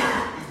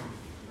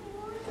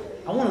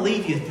 I want to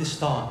leave you with this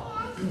thought.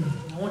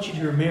 I want you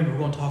to remember, we're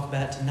going to talk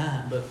about it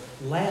tonight, but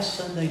last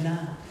Sunday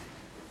night,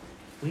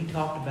 we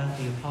talked about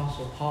the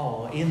Apostle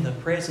Paul. In the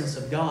presence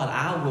of God,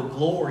 I will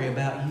glory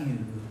about you.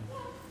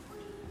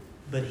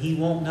 But he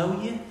won't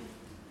know you?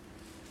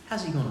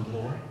 How's he going to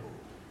glory?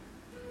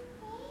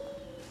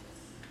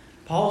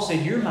 Paul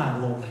said, you're my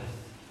glory.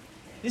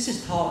 This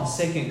is taught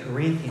in 2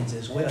 Corinthians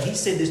as well. He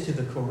said this to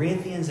the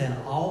Corinthians and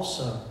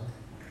also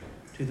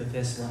to the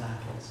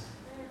Thessalonians.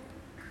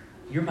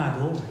 You're my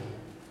glory.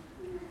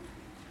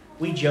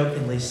 We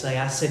jokingly say,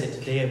 I said it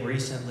to Deb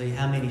recently,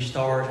 how many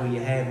stars will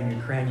you have in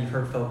your crown? You've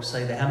heard folks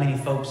say that. How many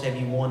folks have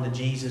you won to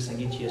Jesus and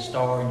get you a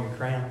star in your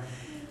crown?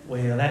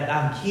 Well,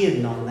 I'm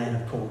kidding on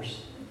that, of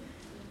course.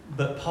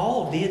 But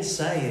Paul did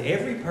say that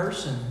every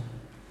person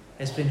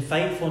that's been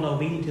faithful and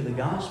obedient to the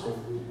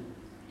gospel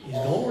is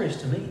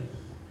glorious to me.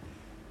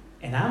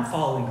 And I'm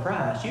following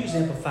Christ. You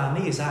exemplify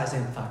me as I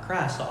exemplify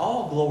Christ. So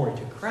all glory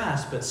to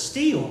Christ, but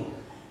still,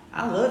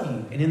 I love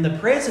you. And in the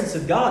presence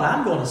of God,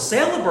 I'm going to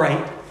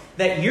celebrate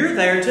that you're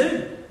there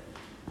too.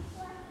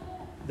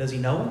 Does he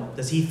know him?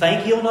 Does he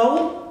think he'll know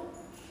him?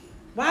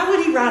 Why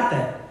would he write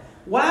that?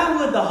 Why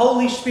would the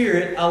Holy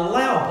Spirit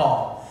allow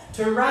Paul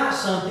to write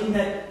something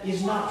that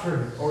is not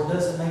true or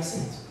doesn't make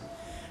sense?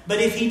 But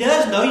if he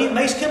does know you, it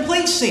makes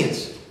complete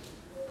sense.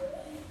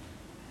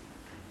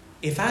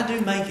 If I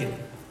do make it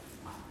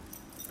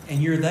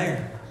and you're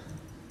there,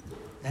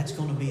 that's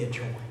going to be a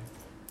joy.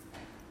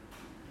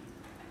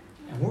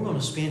 And we're going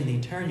to spend an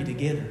eternity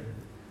together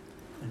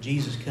when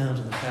Jesus comes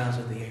in the clouds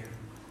of the air.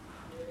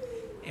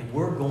 And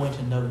we're going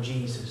to know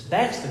Jesus.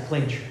 That's the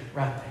clincher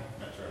right there.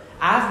 That's right.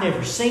 I've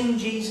never seen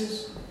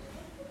Jesus,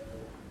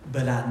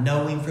 but I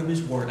know Him from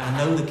His Word. I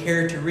know the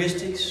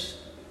characteristics.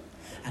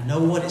 I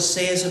know what it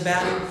says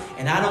about Him.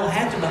 And I don't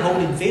have to behold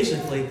Him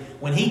physically.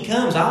 When He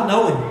comes, I'll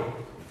know Him.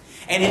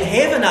 And in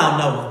heaven, I'll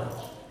know Him.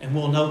 And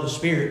we'll know the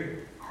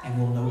Spirit. And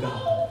we'll know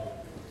God.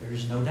 There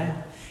is no doubt.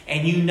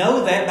 And you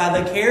know that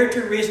by the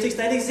characteristics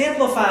that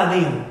exemplify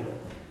them.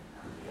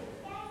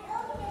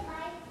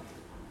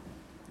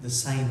 The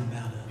same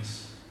about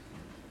us.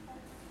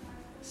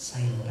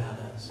 Same about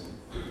us.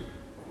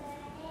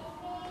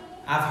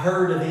 I've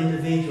heard of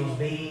individuals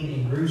being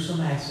in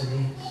gruesome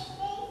accidents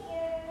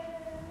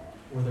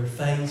where their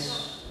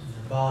face and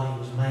their body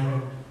was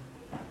mangled,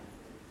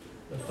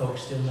 but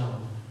folks still know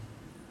them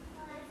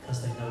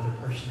because they know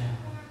their personality.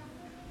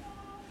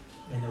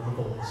 They know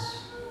the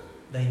voice.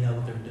 They know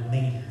their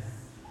demeanor.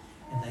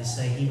 And they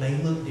say, he may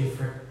look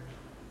different.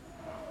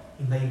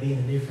 He may be in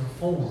a different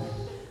form,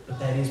 but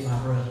that is my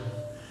brother.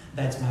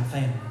 That's my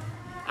family.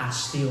 I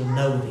still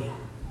know them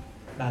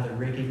by the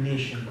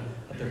recognition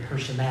of their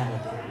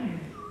personality.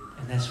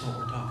 And that's what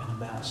we're talking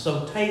about.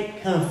 So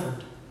take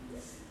comfort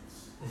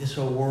that this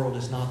whole world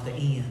is not the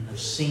end of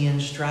sin,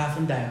 strife,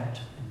 and doubt,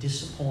 and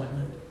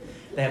disappointment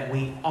that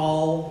we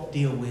all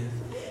deal with.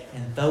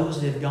 And those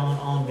that have gone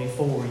on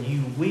before,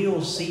 you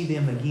will see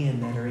them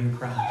again that are in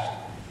Christ.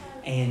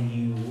 And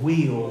you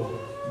will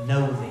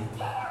know them.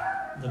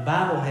 The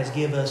Bible has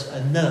given us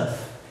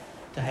enough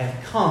to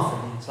have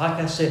confidence. Like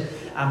I said,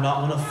 I'm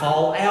not going to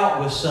fall out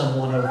with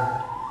someone over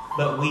it.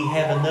 But we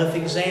have enough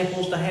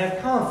examples to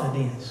have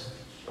confidence.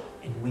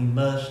 And we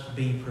must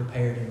be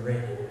prepared and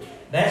ready.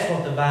 That's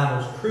what the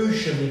Bible's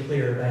crucially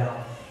clear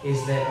about,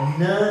 is that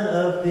none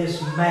of this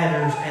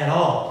matters at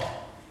all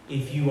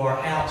if you are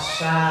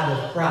outside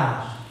of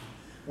Christ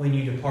when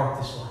you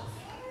depart this life.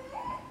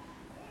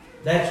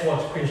 That's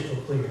what's crystal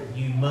clear.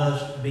 You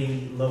must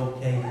be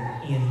located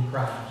in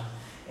Christ.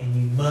 And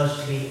you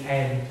must be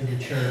added to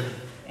the church.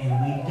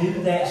 And we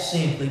do that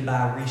simply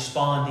by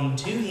responding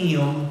to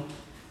Him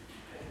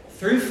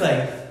through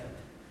faith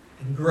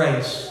and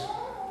grace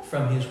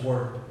from His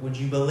Word. Would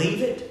you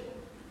believe it?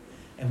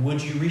 And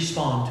would you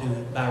respond to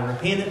it by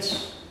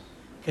repentance,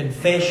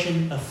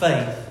 confession of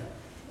faith,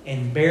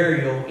 and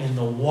burial in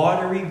the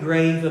watery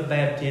grave of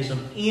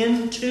baptism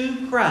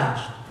into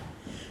Christ,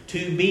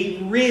 to be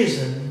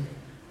risen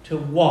to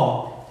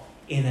walk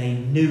in a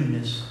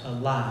newness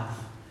of life?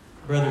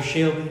 Brother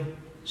Shelby,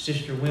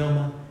 Sister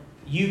Wilma,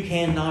 you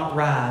cannot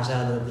rise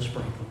out of the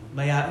sprinkle.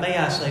 May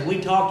I say,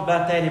 we talked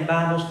about that in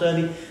Bible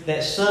study,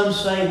 that some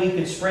say we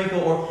could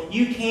sprinkle, or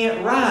you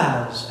can't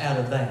rise out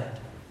of that.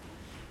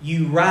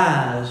 You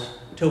rise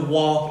to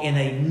walk in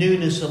a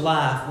newness of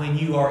life when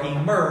you are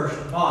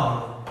immersed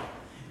bodily.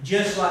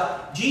 Just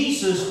like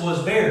Jesus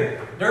was buried.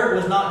 Dirt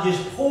was not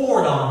just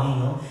poured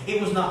on Him. He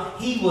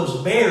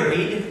was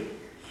buried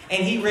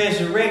and He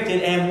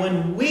resurrected. And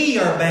when we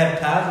are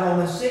baptized,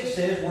 Romans 6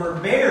 says we're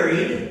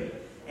buried.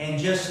 And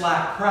just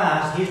like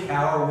Christ, His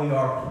power, we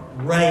are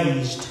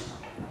raised.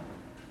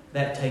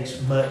 That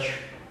takes much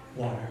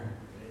water.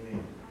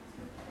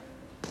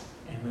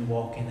 And we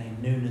walk in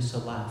a newness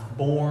of life.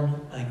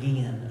 Born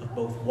again of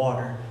both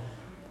water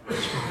and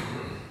Spirit.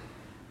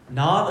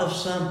 Not of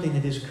something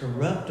that is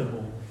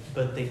corruptible,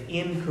 but the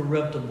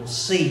incorruptible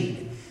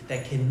seed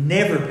that can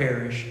never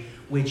perish,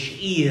 which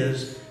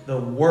is the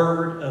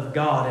Word of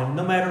God. And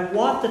no matter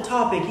what the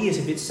topic is,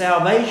 if it's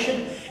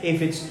salvation,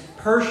 if it's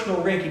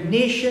personal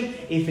recognition,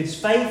 if it's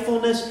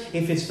faithfulness,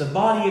 if it's the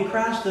body of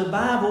Christ, the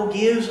Bible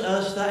gives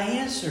us the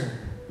answer.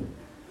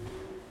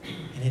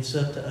 And it's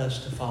up to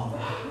us to follow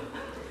it.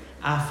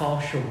 I fall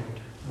short.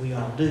 We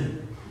all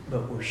do.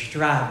 But we're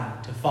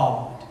striving to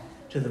follow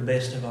it to the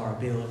best of our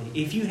ability.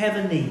 If you have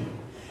a need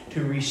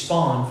to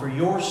respond for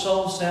your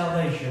soul's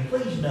salvation,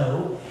 please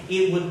know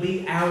it would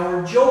be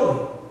our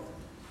joy.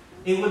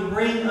 It would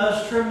bring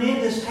us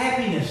tremendous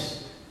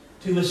happiness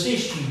to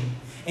assist you.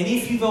 And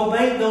if you've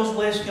obeyed those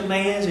blessed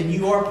commands and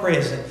you are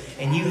present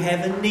and you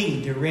have a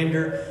need to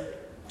render,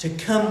 to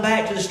come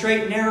back to the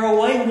straight and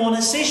narrow way, we want to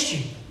assist you.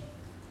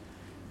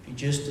 If you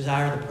just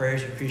desire the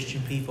prayers of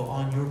Christian people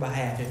on your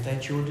behalf, if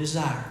that's your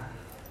desire,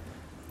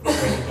 we're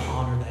ready to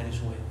honor that as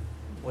well.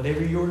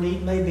 Whatever your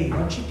need may be,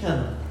 won't you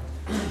come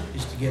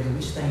Just together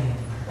we stand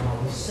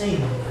while we sing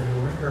for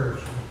your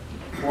encouragement.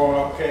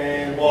 What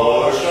can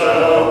Wash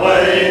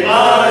away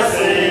my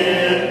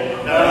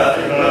sin,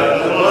 nothing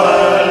but the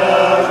blood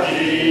of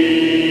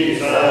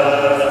Jesus.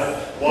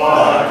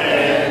 What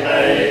can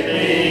make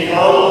me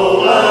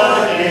whole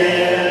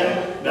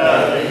again?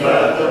 Nothing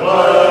but the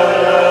blood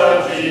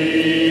of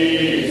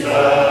Jesus.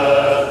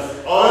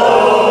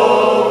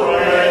 Oh,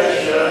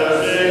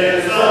 precious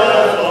is the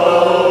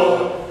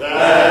flow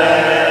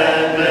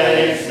that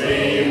makes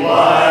me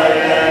white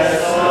as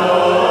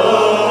snow.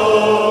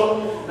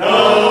 No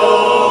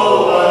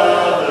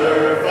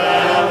other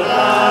fount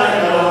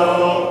I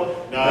know,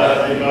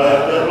 nothing but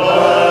the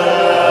blood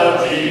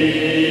of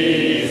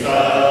Jesus.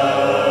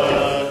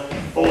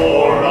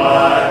 For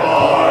my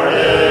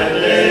pardon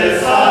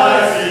I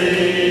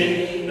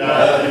see,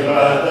 nothing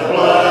but the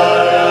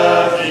blood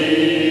of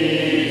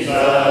Jesus.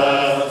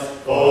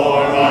 For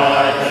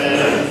my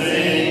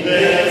cleansing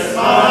this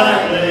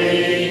my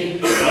plea,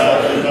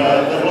 nothing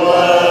but the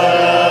blood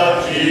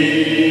of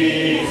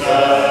Jesus.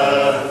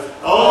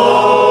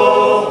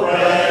 Oh,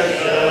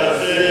 precious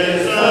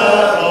is the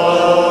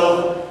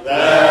flow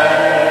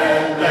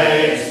that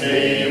makes me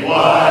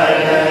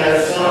white as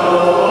snow.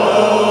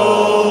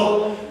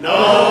 No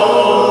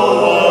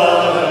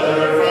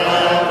other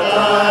fount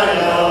I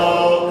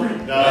know,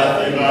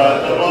 nothing but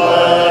the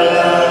blood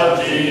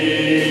of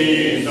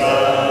Jesus.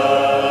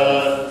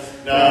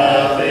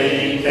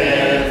 Nothing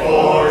can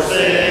for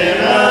sin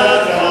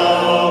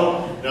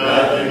atone,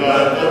 nothing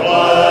but the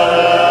blood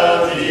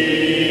of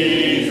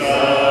Jesus.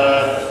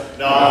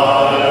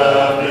 Not a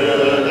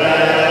good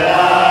that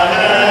I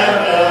have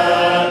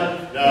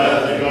done,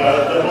 nothing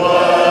but the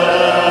blood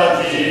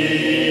of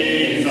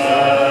Jesus.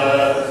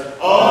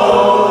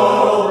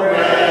 Oh,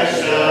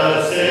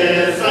 precious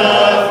is the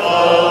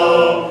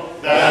flow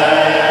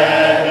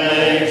that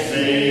makes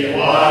me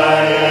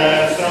white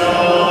as snow.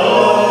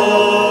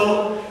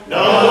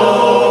 No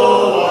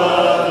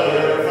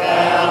other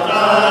fount I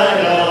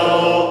know,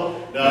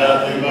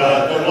 nothing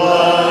but the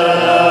blood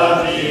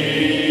of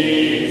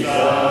Jesus.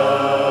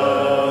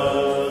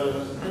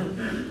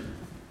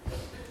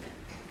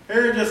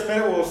 Here in just a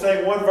minute, we'll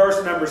sing one verse,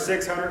 number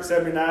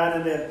 679,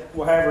 and then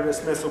we'll have our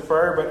dismissal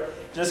prayer.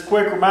 But just a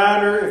quick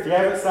reminder, if you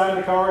haven't signed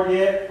the card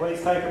yet,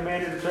 please take a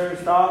minute or two,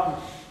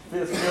 stop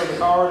and fill the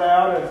card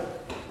out.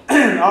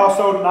 And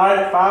also tonight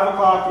at 5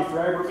 o'clock, if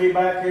you're able to be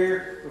back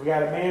here, we've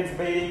got a men's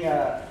meeting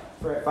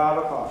for at 5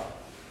 o'clock.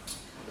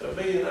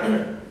 Being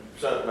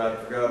something I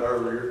forgot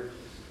earlier.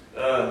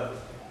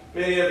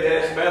 Many of you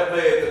asked about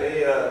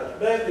Bethany.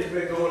 Bethany's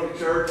been going to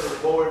church with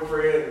her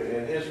boyfriend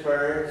and his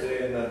parents,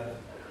 and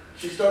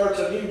she starts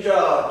a new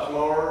job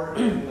tomorrow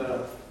in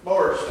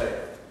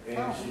Bardstown.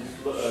 And she's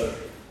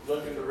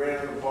looking to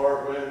rent an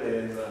apartment,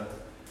 and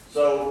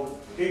so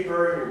keep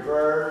her in your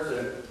prayers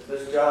and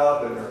this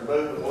job and her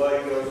moving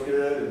away goes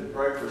good, and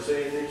pray for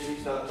Cindy.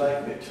 She's not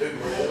taking it too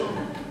well.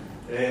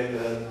 And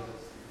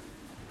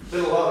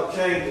been a lot of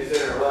changes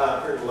in her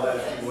life here the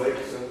last few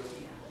weeks, so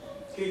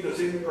keep us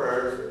in your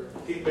prayers.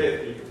 Keep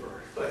Bethany in your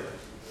prayers. Thank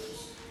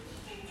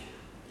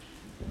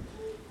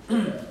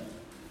you.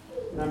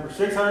 Number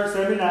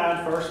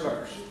 679, first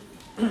verse.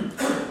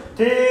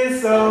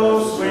 'Tis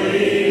so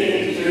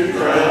sweet To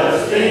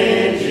trust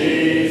in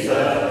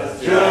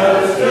Jesus,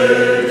 just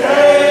to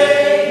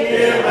take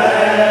Him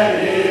at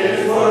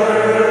His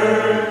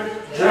word,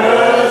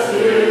 just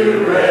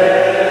to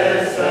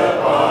rest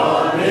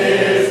upon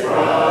His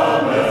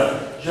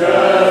promise,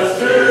 just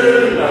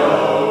to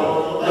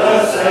know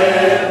thus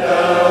saith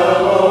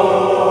the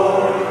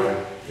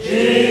Lord.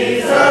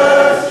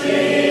 Jesus,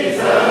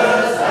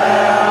 Jesus,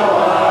 how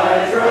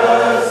I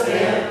trust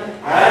Him,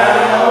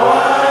 how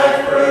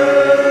I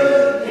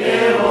prove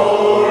Him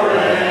o'er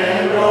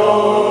and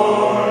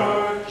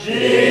o'er.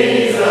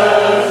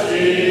 Jesus,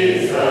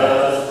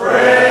 Jesus,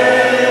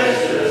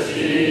 precious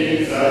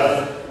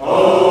Jesus,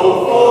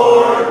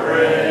 oh, for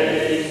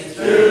grace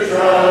to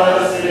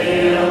trust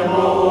Him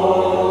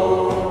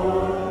more.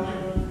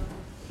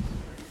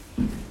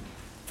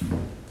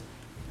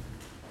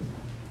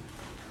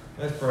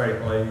 Let's pray,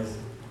 please.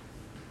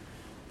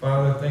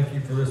 Father, thank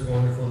you for this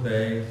wonderful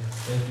day.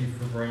 Thank you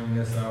for bringing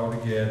us all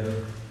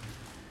together.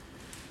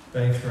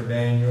 Thanks for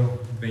Daniel,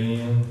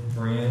 Ben,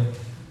 Brent,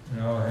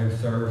 and all who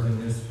serves in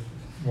this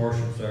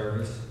worship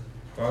service.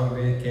 Father,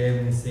 be with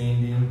Kevin,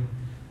 Cindy,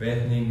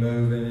 Bethany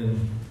moving,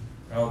 and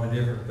all the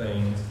different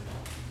things.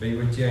 Be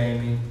with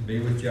Jamie. Be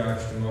with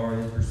Josh tomorrow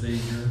in his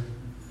procedure.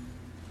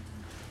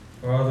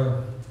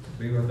 Father,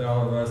 be with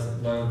all of us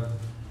that love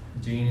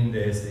Gene and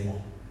Desi.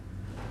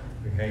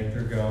 We hate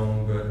they're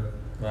gone, but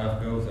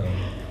life goes on.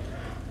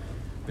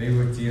 Be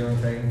with Jill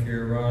and taking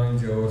care of Ron and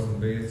Joyce, and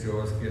be with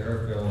Joyce, get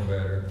her feeling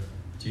better.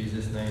 In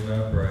Jesus' name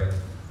I pray.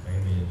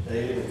 Amen.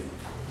 Amen.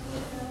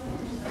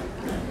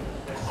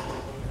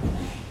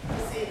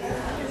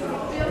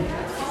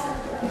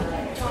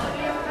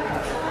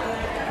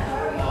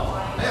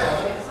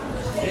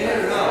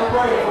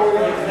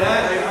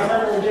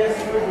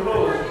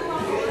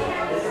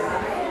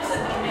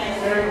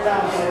 Every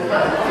time.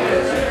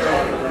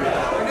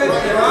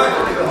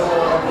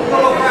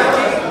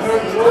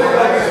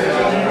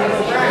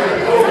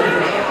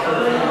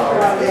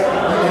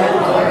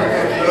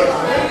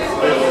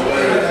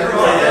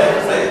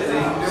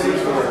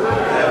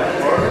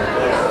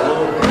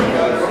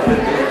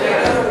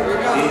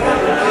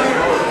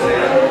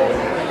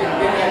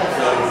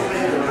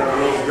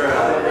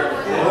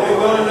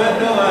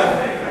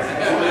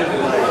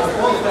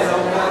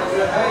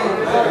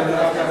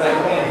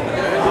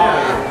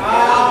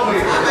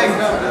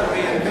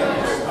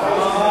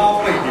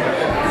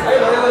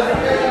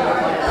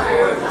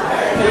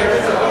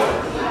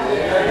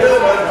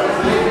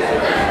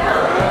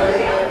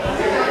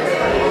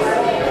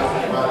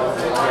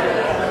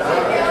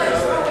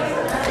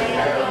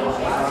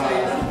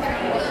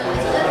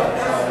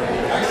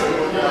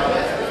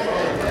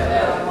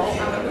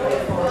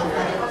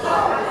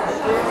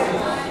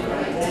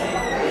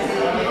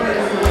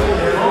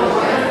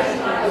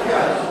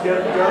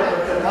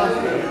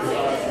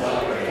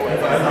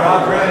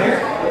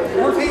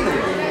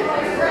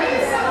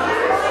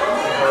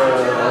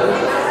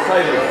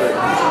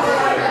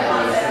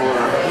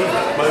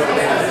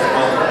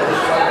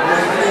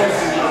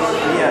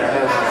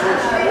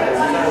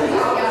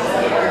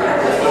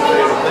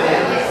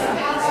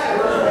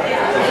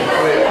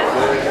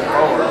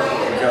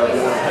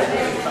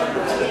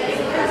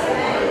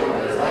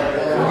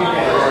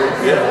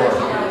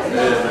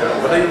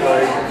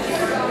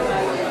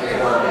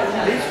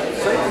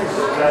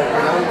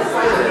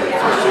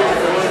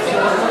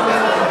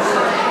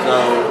 So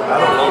I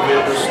don't know if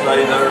he'll just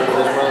stay there with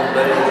his mom and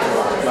dad.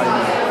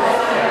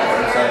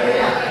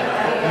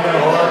 You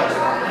know what?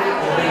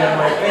 It'll be that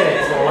way FedEx,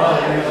 so a lot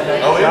of people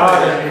take Oh, a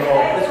job yeah. and you go,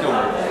 It's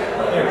gonna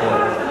be.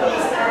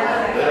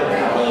 everywhere.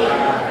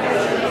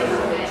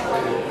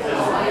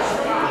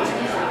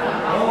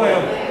 Oh,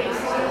 well.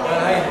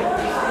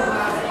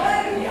 Hey.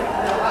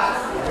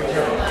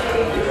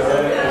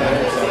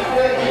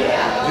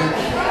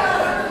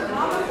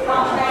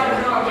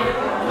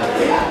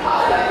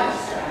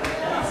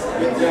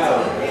 Good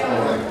job.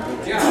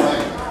 Good job.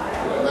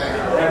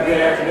 Have a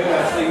good afternoon.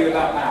 I'll see you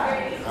about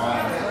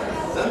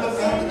 9.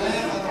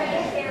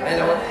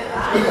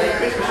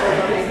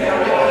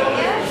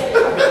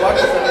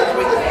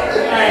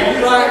 Hey,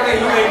 you like me?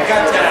 You